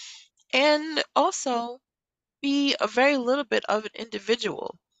partner and also be a very little bit of an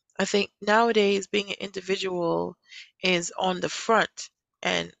individual. I think nowadays being an individual is on the front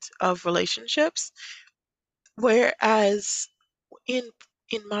end of relationships, whereas in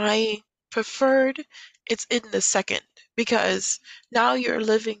in my preferred, it's in the second because now you're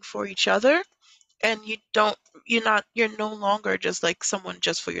living for each other and you're no longer just like someone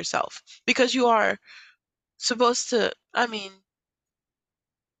just for yourself because you are supposed to. I mean,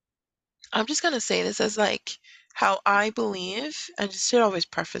 I'm just gonna say this as like how I believe. I just should always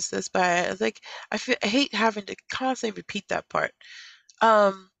preface this by like I hate having to constantly repeat that part.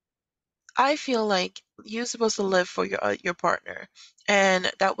 Um, I feel like you're supposed to live for your partner,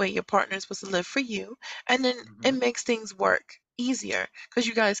 and that way your partner is supposed to live for you, and then it Mm-hmm. makes things work easier because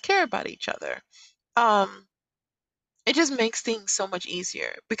you guys care about each other. Um, it just makes things so much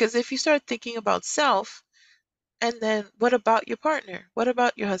easier because if you start thinking about self, and then what about your partner? What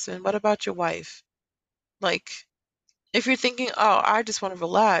about your husband? What about your wife? Like, if you're thinking, oh, I just want to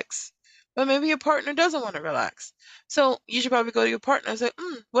relax, but maybe your partner doesn't want to relax. So you should probably go to your partner and say,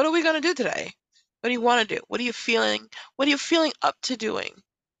 what are we going to do today? What do you want to do? What are you feeling? What are you feeling up to doing?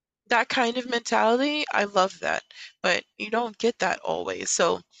 That kind of mentality, I love that. But you don't get that always.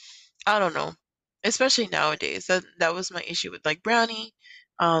 So I don't know. Especially nowadays. That was my issue with like Brownie.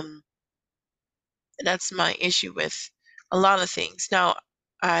 Um, that's my issue with a lot of things. Now,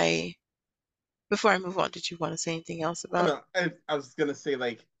 I before I move on, did you want to say anything else Oh about? no, I was gonna say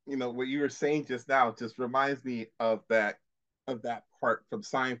like what you were saying just now just reminds me of that part from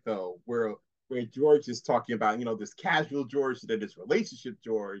Seinfeld where George is talking about this casual George and then this relationship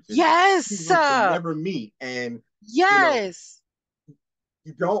George and two Yes. worlds can never meet and you know Yes.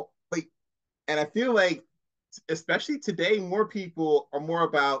 you don't like and I feel like especially today more people are more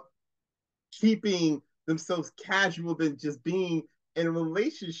about keeping themselves casual than just being in a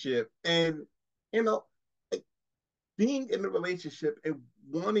relationship and you know being in a relationship and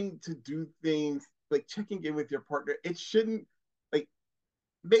wanting to do things like checking in with your partner, it shouldn't like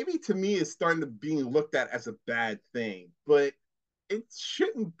maybe to me it's starting to being looked at as a bad thing, but it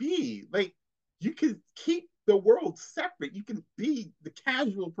shouldn't be. Like you can keep the world separate. You can be the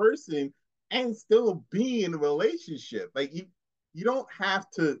casual person and still be in a relationship. Like you don't have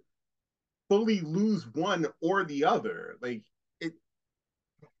to fully lose one or the other. Like it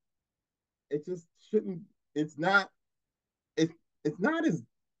it just shouldn't it's not it, it's not as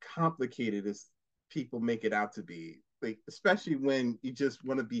complicated as people make it out to be. Like especially when you just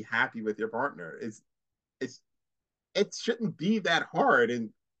want to be happy with your partner. It's it shouldn't be that hard, and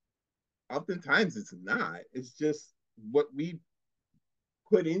oftentimes it's not. It's just what we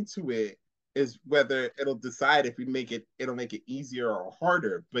put into it is whether it'll decide if we make it'll make it easier or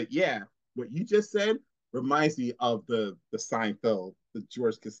harder. But yeah, what you just said reminds me of the Seinfeld, the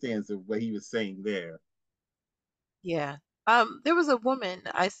George Costanza, what he was saying there. Yeah. There was a woman,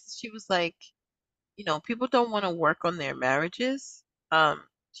 she was like, people don't want to work on their marriages.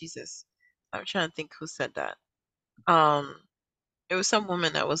 Jesus. I'm trying to think who said that. Um, it was some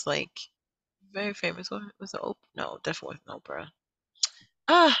woman that was like very famous. What was it? Oprah? No, definitely wasn't Oprah.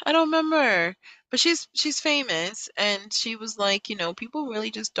 I don't remember. But she's famous and she was like, people really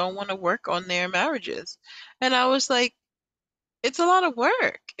just don't want to work on their marriages. And I was like, it's a lot of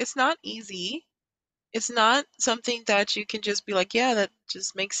work. It's not easy. It's not something that you can just be like, yeah, that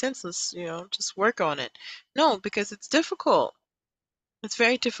just makes sense. Let's, just work on it. No, because it's difficult. It's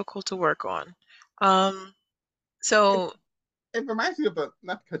very difficult to work on. Um, It, so it reminds me of a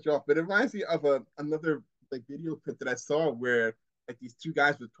not to cut you off, but it reminds me of another like video clip that I saw where like these two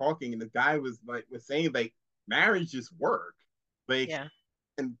guys were talking and the guy was saying like marriage is work. Like yeah.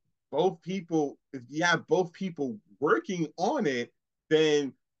 and both people if you have both people working on it,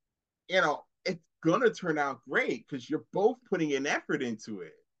 then it's gonna turn out great because you're both putting an effort into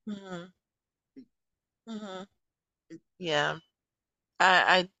it. hmm hmm It Yeah.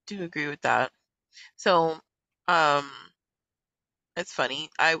 I do agree with that. So, um, it's funny.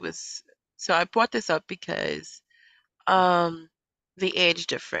 So I brought this up because um the age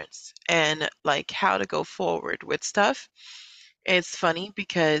difference and like how to go forward with stuff. It's funny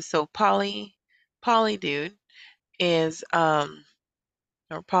because so Poly dude is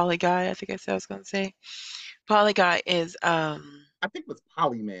or Poly guy, I think I said I was gonna say. Poly guy is I think it was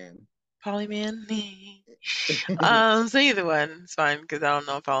Polyman. Polyman. So either one, it's fine because I don't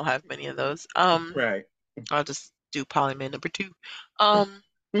know if I'll have many of those. Right. I'll just do Polyman number two. Um,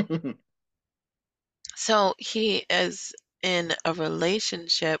 so he is in a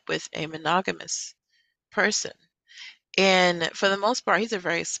relationship with a monogamous person. And for the most part, he's a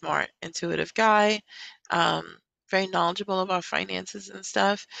very smart, intuitive guy, um, very knowledgeable about finances and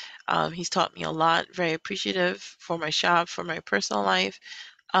stuff. He's taught me a lot, very appreciative for my shop, for my personal life.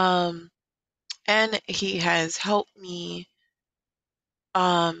 Um, and he has helped me.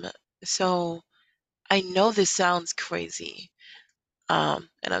 Um, so I know this sounds crazy.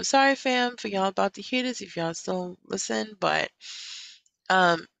 And I'm sorry, fam, for y'all about to hear this if y'all still listen, but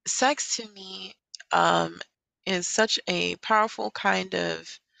sex to me is such a powerful kind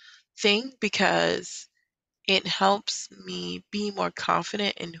of thing because it helps me be more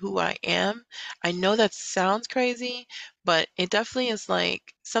confident in who I am. I know that sounds crazy, but it definitely is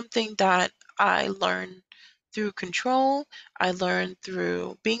like something that I learned through control. I learned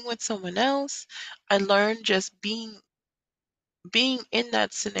through being with someone else. I learned just being in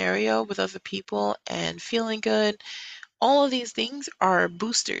that scenario with other people and feeling good. All of these things are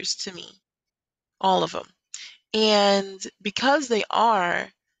boosters to me, all of them. And because they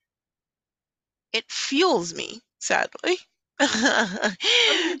are, it fuels me, sadly. I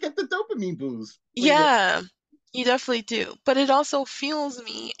mean, you get the dopamine boost when you get. Yeah, you definitely do. But it also fuels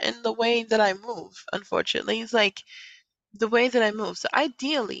me in the way that I move, unfortunately. It's like the way that I move. So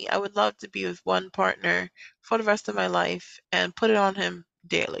ideally, I would love to be with one partner for the rest of my life and put it on him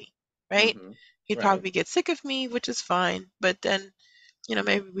daily, right? Hmm. He'd Right. probably get sick of me, which is fine, but then,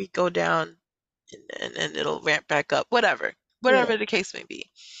 maybe we go down and it'll ramp back up, whatever Yeah. the case may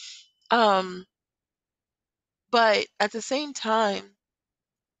be. Um, but at the same time,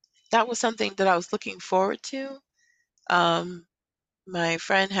 that was something that I was looking forward to. Um, my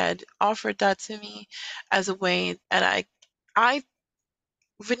friend had offered that to me as a way, and I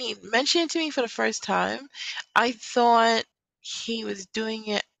when he mentioned it to me for the first time, I thought he was doing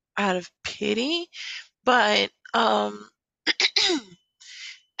it out of pity, but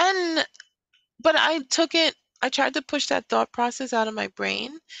and but I tried to push that thought process out of my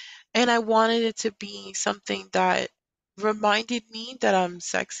brain, and I wanted it to be something that reminded me that I'm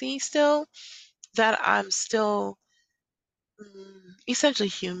sexy still, that I'm still essentially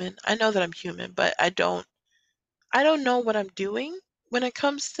human. I know that I'm human, but I don't know what I'm doing when it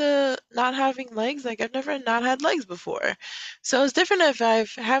comes to not having legs. Like I've never not had legs before. So it's different if I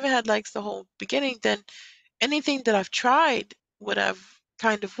haven't had legs the whole beginning, then anything that I've tried would have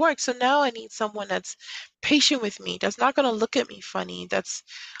kind of worked. So now I need someone that's patient with me, that's not gonna look at me funny, that's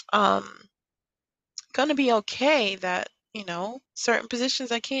um gonna be okay that, certain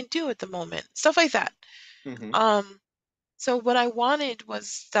positions I can't do at the moment. Stuff like that. Hmm. Um so what I wanted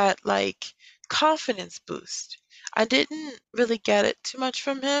was that like confidence boost. I didn't really get it too much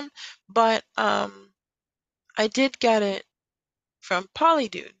from him, but I did get it from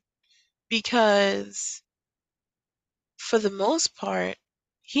Polydude because for the most part,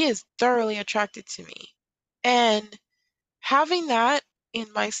 he is thoroughly attracted to me. And having that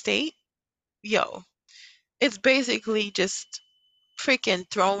in my state, yo, it's basically just freaking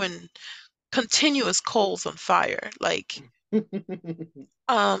throwing continuous coals on fire. Like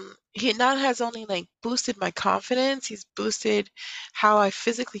he not has only like boosted my confidence, he's boosted how I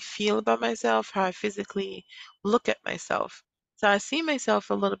physically feel about myself, how I physically look at myself. So I see myself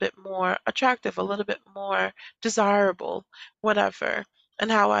a little bit more attractive, a little bit more desirable, whatever,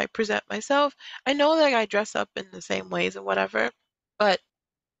 and how I present myself. I know that I dress up in the same ways and whatever, but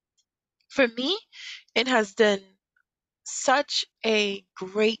for me, it has done such a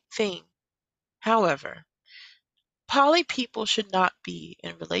great thing. However, poly people should not be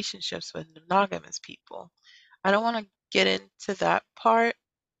in relationships with monogamous people. I don't want to get into that part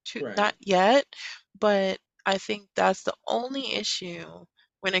not Right. yet, but I think that's the only issue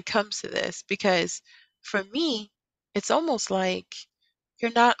when it comes to this because for me, it's almost like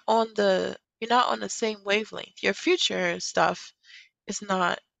you're not on the same wavelength. Your future stuff is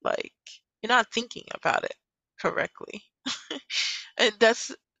not like you're not thinking about it correctly. And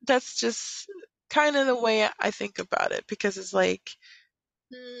that's just kind of the way I think about it because it's like,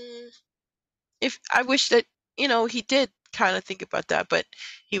 mm, if I wish that he did kind of think about that, but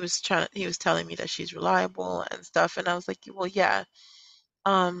he was telling me that she's reliable and stuff, and I was like, well, yeah.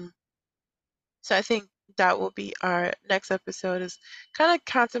 Um, so I think that will be our next episode, is kind of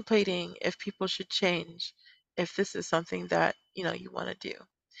contemplating if people should change, if this is something that, you want to do.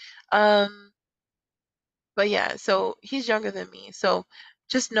 Um, but yeah, so he's younger than me. So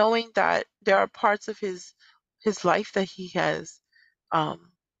just knowing that there are parts of his life that he has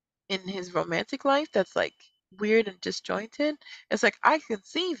um in his romantic life that's like weird and disjointed, it's like I can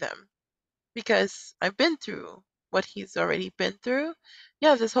see them because I've been through what he's already been through.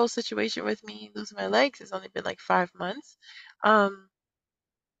 Yeah, this whole situation with me losing my legs has only been like 5 months. Um,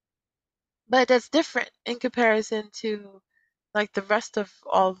 but that's different in comparison to like the rest of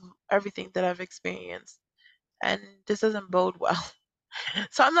all everything that I've experienced. And this doesn't bode well.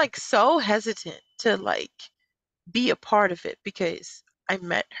 So I'm like so hesitant to like be a part of it because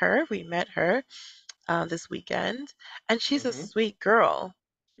we met her this weekend, and she's a Mm-hmm. sweet girl.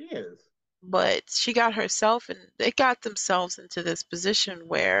 She is. But she got herself and they got themselves into this position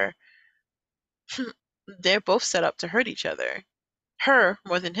where they're both set up to hurt each other. Her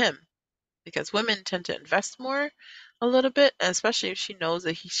more than him, because women tend to invest more a little bit, and especially if she knows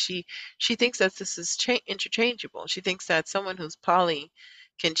that she thinks that this is interchangeable. She thinks that someone who's poly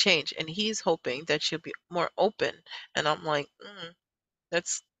can change, and he's hoping that she'll be more open. And I'm like,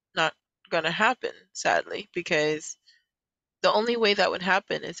 that's not gonna happen, sadly, because the only way that would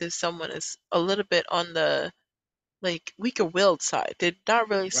happen is if someone is a little bit on the like weaker willed side. They're not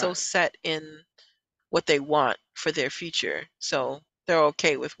really so Right. set in what they want for their future, so they're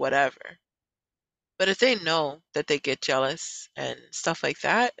okay with whatever. But if they know that they get jealous and stuff like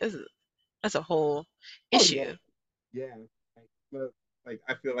that, that's a whole Oh yeah. issue. Yeah. But like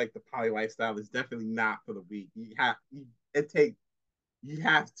I feel like the poly lifestyle is definitely not for the weak. You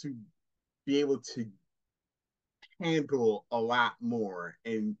have to be able to handle a lot more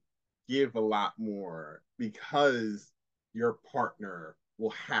and give a lot more because your partner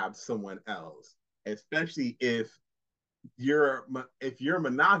will have someone else, especially if you're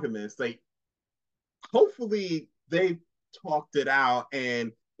monogamous. Like hopefully they talked it out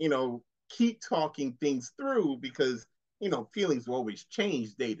and keep talking things through because feelings will always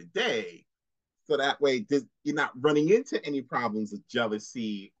change day to day, so that way you're not running into any problems of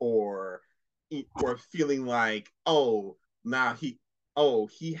jealousy or feeling like, now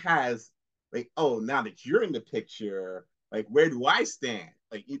he has, like, now that you're in the picture, like, where do I stand?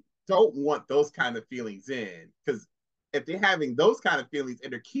 Like, you don't want those kind of feelings in, because if they're having those kind of feelings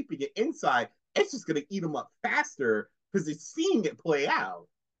and they're keeping it inside, it's just going to eat them up faster because they're seeing it play out.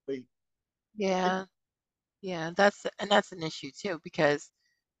 Like, it, Yeah, yeah, that's an issue too because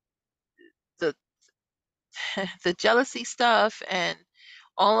the the jealousy stuff and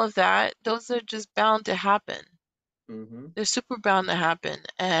all of that, those are just bound to happen. mm-hmm, They're super bound to happen,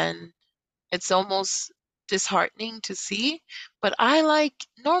 and it's almost disheartening to see. But I like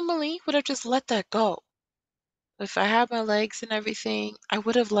normally would have just let that go. If I had my legs and everything, I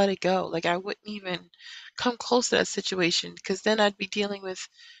would have let it go. Like I wouldn't even come close to that situation because then I'd be dealing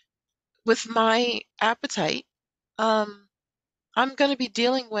with my appetite. Um, I'm gonna be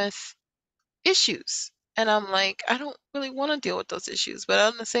dealing with issues. And I'm like, I don't really want to deal with those issues. But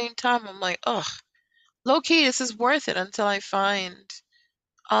at the same time, I'm like, ugh, low key, this is worth it until I find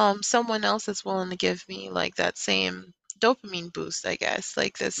someone else that's willing to give me like that same dopamine boost, I guess,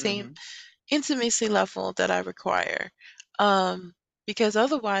 like the same mm-hmm. intimacy level that I require. Um, because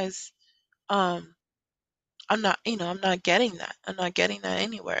otherwise, um, I'm not getting that. I'm not getting that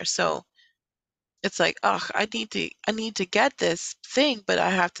anywhere. So it's like, ugh, I need to get this thing, but I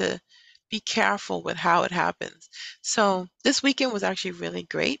have to be careful with how it happens. So this weekend was actually really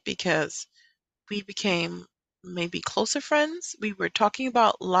great because we became maybe closer friends. We were talking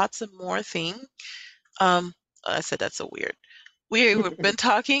about lots of more things. Um, I said that's so weird. We've been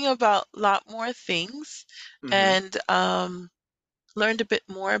talking about a lot more things Mm-hmm. and learned a bit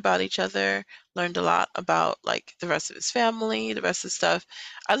more about each other, learned a lot about like the rest of his family, the rest of the stuff.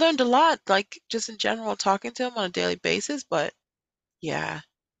 I learned a lot, like just in general, talking to him on a daily basis, but yeah,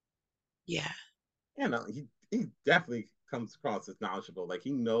 yeah, He definitely comes across as knowledgeable. Like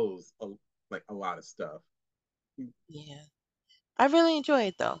he knows a lot of stuff. yeah. I really enjoy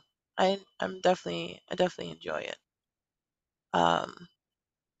it though. I definitely enjoy it. Um,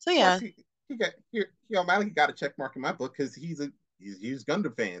 so Plus, yeah. he automatically got a check mark in my book because he's a huge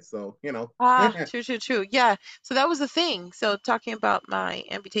Gundam fan. So True, true, true. Yeah. So that was the thing. So talking about my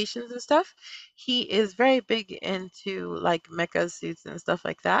amputations and stuff, he is very big into like mecha suits and stuff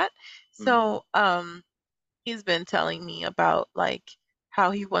like that. mm-hmm. So he's been telling me about like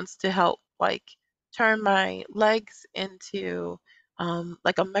how he wants to help like turn my legs into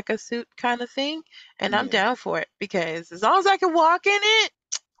like a mecha suit kind of thing. And I'm Yeah. down for it because as long as I can walk in it,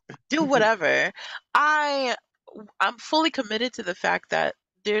 do whatever. I I'm fully committed to the fact that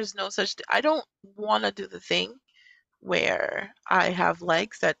there's no such I don't want to do the thing where I have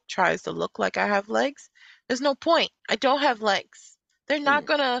legs that tries to look like I have legs. There's no point. I don't have legs. They're not Mm,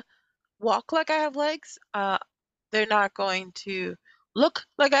 gonna walk like I have legs. They're not going to look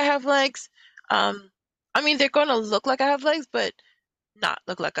like I have legs. Um, I mean, they're gonna look like I have legs, but not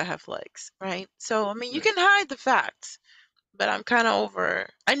look like I have legs, right? So, I mean, you yeah. can hide the facts, but I'm kind of over.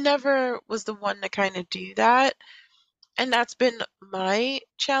 I never was the one to kind of do that, and that's been my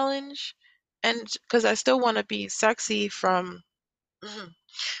challenge. And because I still want to be sexy from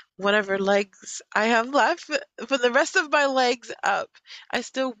whatever legs I have left, for the rest of my legs up, I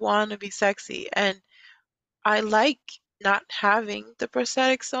still want to be sexy. And I like not having the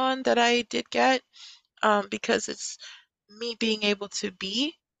prosthetics on that I did get, because it's me being able to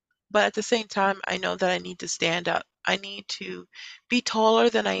be, but at the same time, I know that I need to stand up. I need to be taller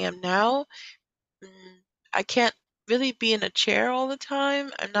than I am now. I can't really be in a chair all the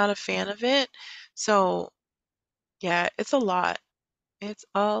time. I'm not a fan of it. So, yeah, it's a lot. It's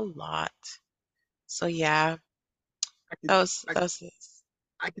a lot. So, yeah, I could, that was I, that was this.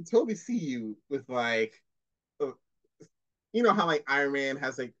 I could totally see you with like, uh, you know how like Iron Man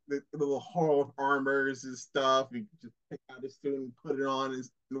has like the little hall of armors and stuff. You can just pick out a suit and put it on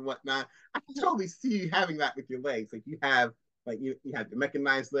and whatnot. I can Mhm. totally see you having that with your legs. Like you have you have the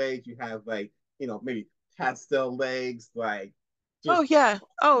mechanized legs. You have like maybe pastel legs. Like Oh just yeah.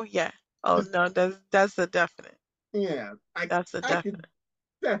 Oh yeah. Oh just no, that's a definite. yeah. I That's a I could definite.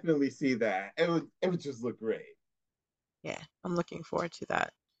 definitely see that. It would just look great. Yeah, I'm looking forward to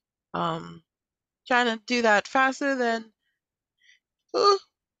that. Trying to do that faster than uh,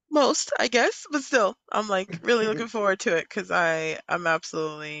 most, I guess, but still, I'm like really looking forward to it because I'm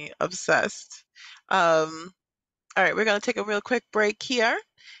absolutely obsessed. Um, all right, we're gonna take a real quick break here,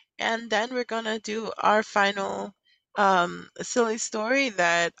 and then we're gonna do our final silly story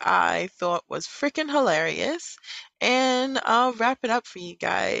that I thought was freaking hilarious, and I'll wrap it up for you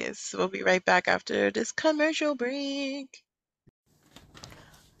guys. We'll be right back after this commercial break.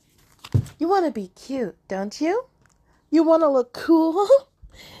 You want to be cute, don't you? You want to look cool?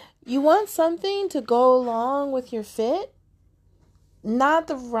 You want something to go along with your fit? Not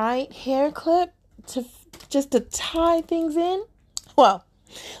the right hair clip to just to tie things in? Well,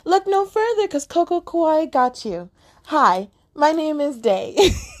 look no further because Coco Kawaii got you. Hi, my name is Day.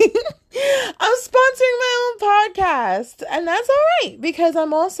 I'm sponsoring my own podcast, and that's all right because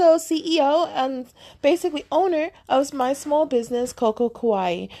I'm also CEO and basically owner of my small business, Coco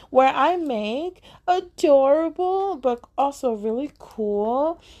Kawaii, where I make adorable but also really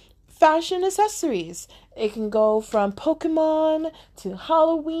cool fashion accessories. It can go from Pokemon to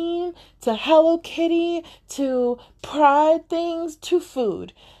Halloween to Hello Kitty to Pride things to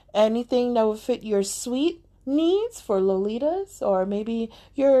food. Anything that would fit your sweet needs for Lolitas, or maybe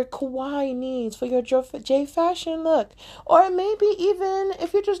your kawaii needs for your J fashion look, or maybe even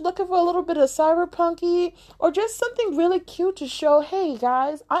if you're just looking for a little bit of cyberpunky or just something really cute to show, hey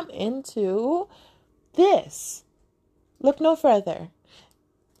guys, I'm into this. Look no further.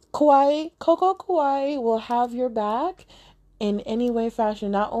 Kawaii, Coco Kawaii will have your back in any way,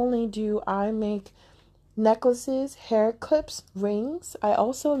 fashion. Not only do I make necklaces, hair clips, rings, I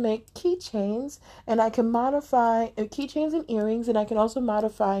also make keychains, and I can modify keychains and earrings, and I can also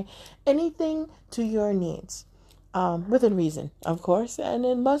modify anything to your needs. Within reason, of course, and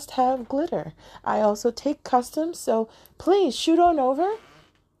it must have glitter. I also take customs, so please shoot on over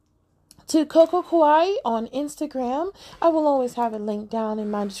to Coco Kawaii on Instagram. I will always have it linked down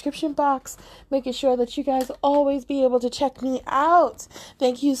in my description box, making sure that you guys always be able to check me out.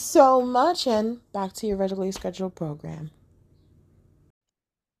 Thank you so much, and back to your regularly scheduled program.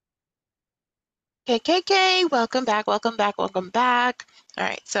 KKK, welcome back, welcome back, welcome back. All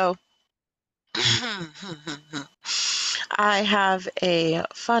right, so I have a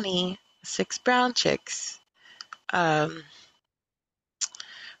funny Six Brown Chicks um,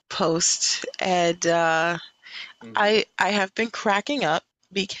 post, and Mm-hmm. I have been cracking up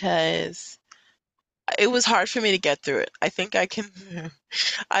because it was hard for me to get through it. I think I can,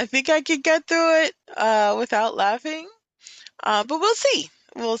 I think I can get through it without laughing, but we'll see.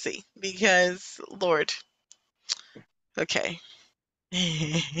 We'll see because Lord, okay.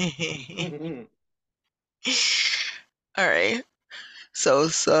 All right. So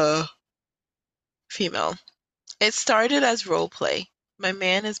it's female. It started as role play. My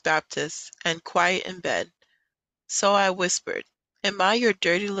man is Baptist and quiet in bed. So I whispered, "Am I your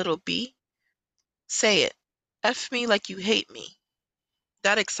dirty little bee? Say it. F me like you hate me."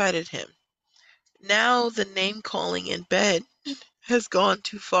 That excited him. Now the name calling in bed has gone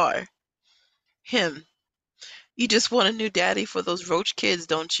too far. Him. You just want a new daddy for those roach kids,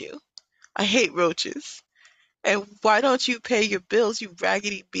 don't you? I hate roaches. And why don't you pay your bills, you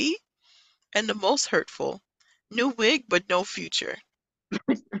raggedy bee? And the most hurtful, new wig but no future.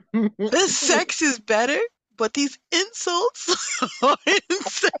 The sex is better, but these insults aren't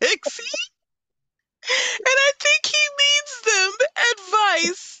sexy. And I think he needs them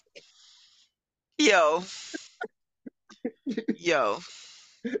advice. Yo, yo,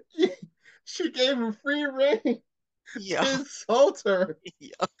 She gave him free reign yo, to insult her,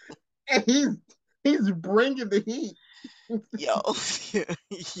 yo, and he's bringing the heat. yo,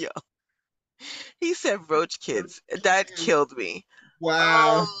 yo. He said roach kids. That killed me.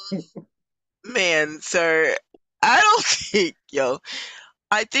 Wow. Um, man, sir, I don't think, yo,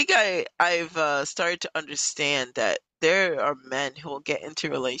 I think I've started to understand that there are men who will get into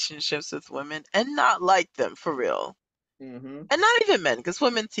relationships with women and not like them for real. Hmm. And not even men, because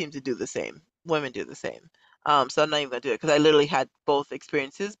women seem to do the same. Women do the same. So I'm not even gonna do it because I literally had both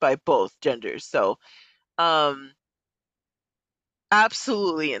experiences by both genders. So, um,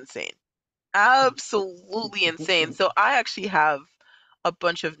 absolutely insane. Absolutely insane. So I actually have a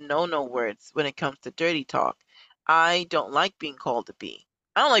bunch of no-no words when it comes to dirty talk. I don't like being called a bee.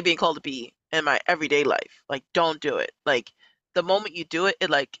 I don't like being called a bee in my everyday life. Like, don't do it. Like, the moment you do it, it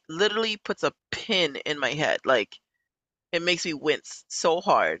like literally puts a pin in my head. Like, it makes me wince so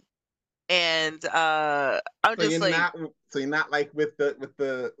hard. And I'm So you're just like, not so you're not like with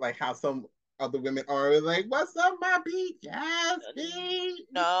the like how some other women are like, what's up, my beach? Yes, beach.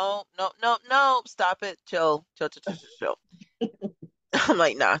 no, no, no, no, stop it. Chill, chill, chill, chill, chill, chill. I'm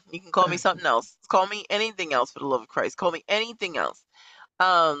like, nah, you can call me something else. Call me anything else for the love of Christ. Call me anything else.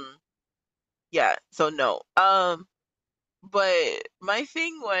 Um, yeah, so no. But my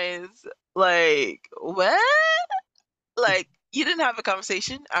thing was like, what? Like, you didn't have a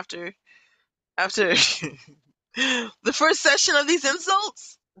conversation after the first session of these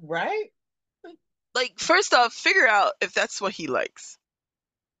insults? Right? Like, first off, figure out if that's what he likes.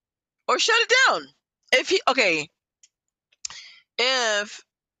 Or shut it down. If he okay, if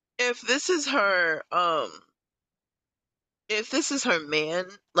if this is her if this is her man,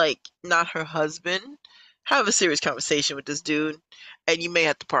 like not her husband, have a serious conversation with this dude and you may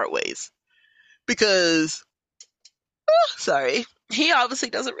have to part ways. Because sorry, he obviously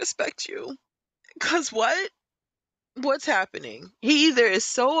doesn't respect you. Cause what? What's happening? He either is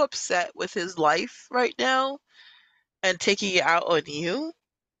so upset with his life right now and taking it out on you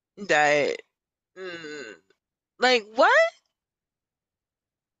that mm, like what?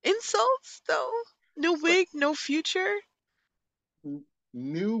 Insults though? New But wig, no future?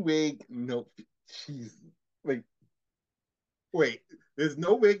 new wig, no. Jeez. Like, wait, there's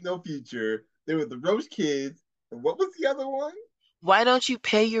no wig, no future. There were the Roach Kids. And what was the other one? Why don't you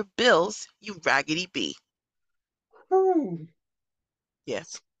pay your bills, you raggedy bee? Whew. Yeah.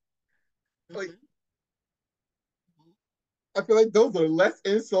 Like, hmm I feel like those are less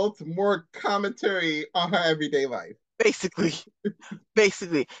insults, more commentary on her everyday life. Basically,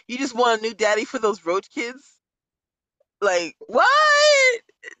 basically, you just want a new daddy for those roach kids? Like what?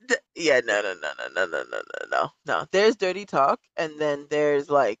 Yeah, no, no, no, no, no, no, no, no, no, no. There's dirty talk, and then there's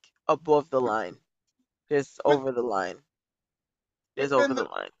like above the line. There's But over the line. There's but over then the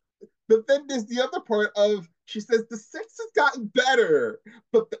line. but then there's the other part of she says the sex has gotten better,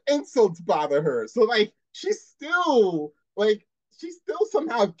 but the insults bother her. So she's still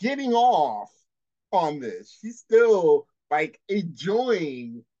somehow getting off on this. She's still like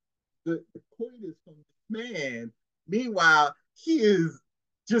enjoying the coitus from this man. Meanwhile, he is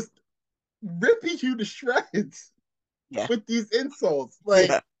just ripping you to shreds Yeah, with these insults. Like,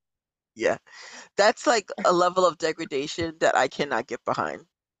 yeah, yeah. That's like a level of degradation that I cannot get behind.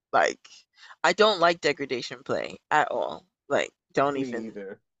 Like, I don't like degradation play at all. Like, me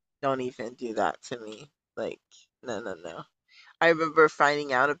either. don't even do that to me. Like, no, no, no. I remember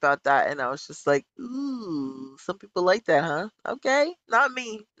finding out about that and I was just like, ooh, some people like that, huh? Okay. Not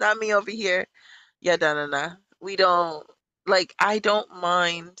me. Not me over here. Yeah, no, no, no. We don't like I don't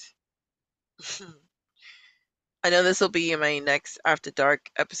mind. I know this will be in my next After Dark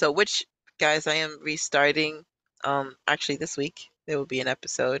episode, which guys, I am restarting actually this week. There will be an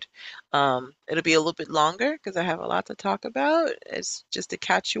episode. It'll be a little bit longer because I have a lot to talk about. It's just to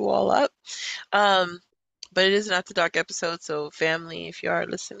catch you all up. Um, but it is an After Dark episode, so family, if you are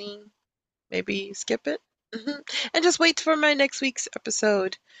listening, maybe skip it. And just wait for my next week's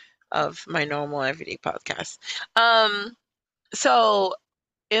episode of my normal everyday podcast. Um, so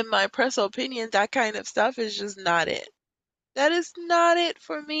in my personal opinion, that kind of stuff is just not it. That is not it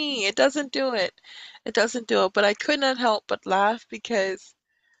for me. It doesn't do it. It doesn't do it. But I could not help but laugh because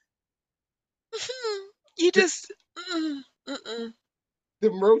You The, just, mm-mm.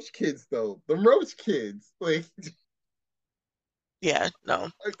 the Roach kids, though, the Roach kids, like, Yeah, no,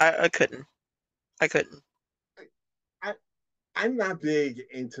 like, I couldn't. I couldn't. I, I'm not big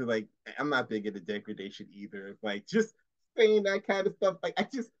into like, I'm not big into degradation either. Like, just saying that kind of stuff, like,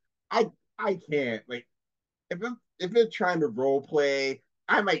 I, I can't. Like, if they're trying to role play,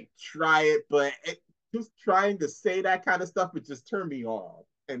 I might try it, but just trying to say that kind of stuff would just turn me off,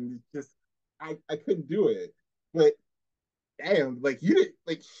 and just I couldn't do it. But damn, like you didn't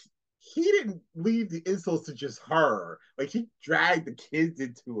like he didn't leave the insults to just her. Like he dragged the kids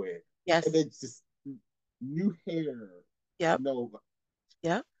into it, and Yes. then just new hair. Yep. No,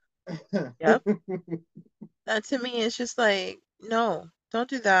 Yep. Yep. That to me is just like, no, don't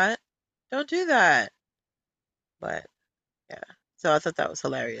do that. Don't do that. But yeah. So I thought that was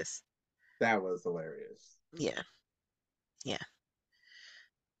hilarious. that was hilarious. Yeah. Yeah.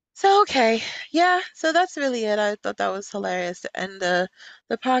 So okay. Yeah, so that's really it. I thought that was hilarious to end the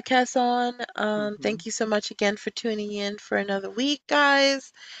podcast on. Mm-hmm. Thank you so much again for tuning in for another week,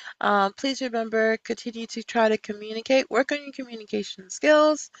 guys. Please remember, continue to try to communicate, work on your communication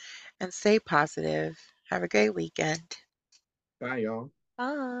skills, and stay positive. Have a great weekend. Bye, y'all.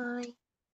 Bye.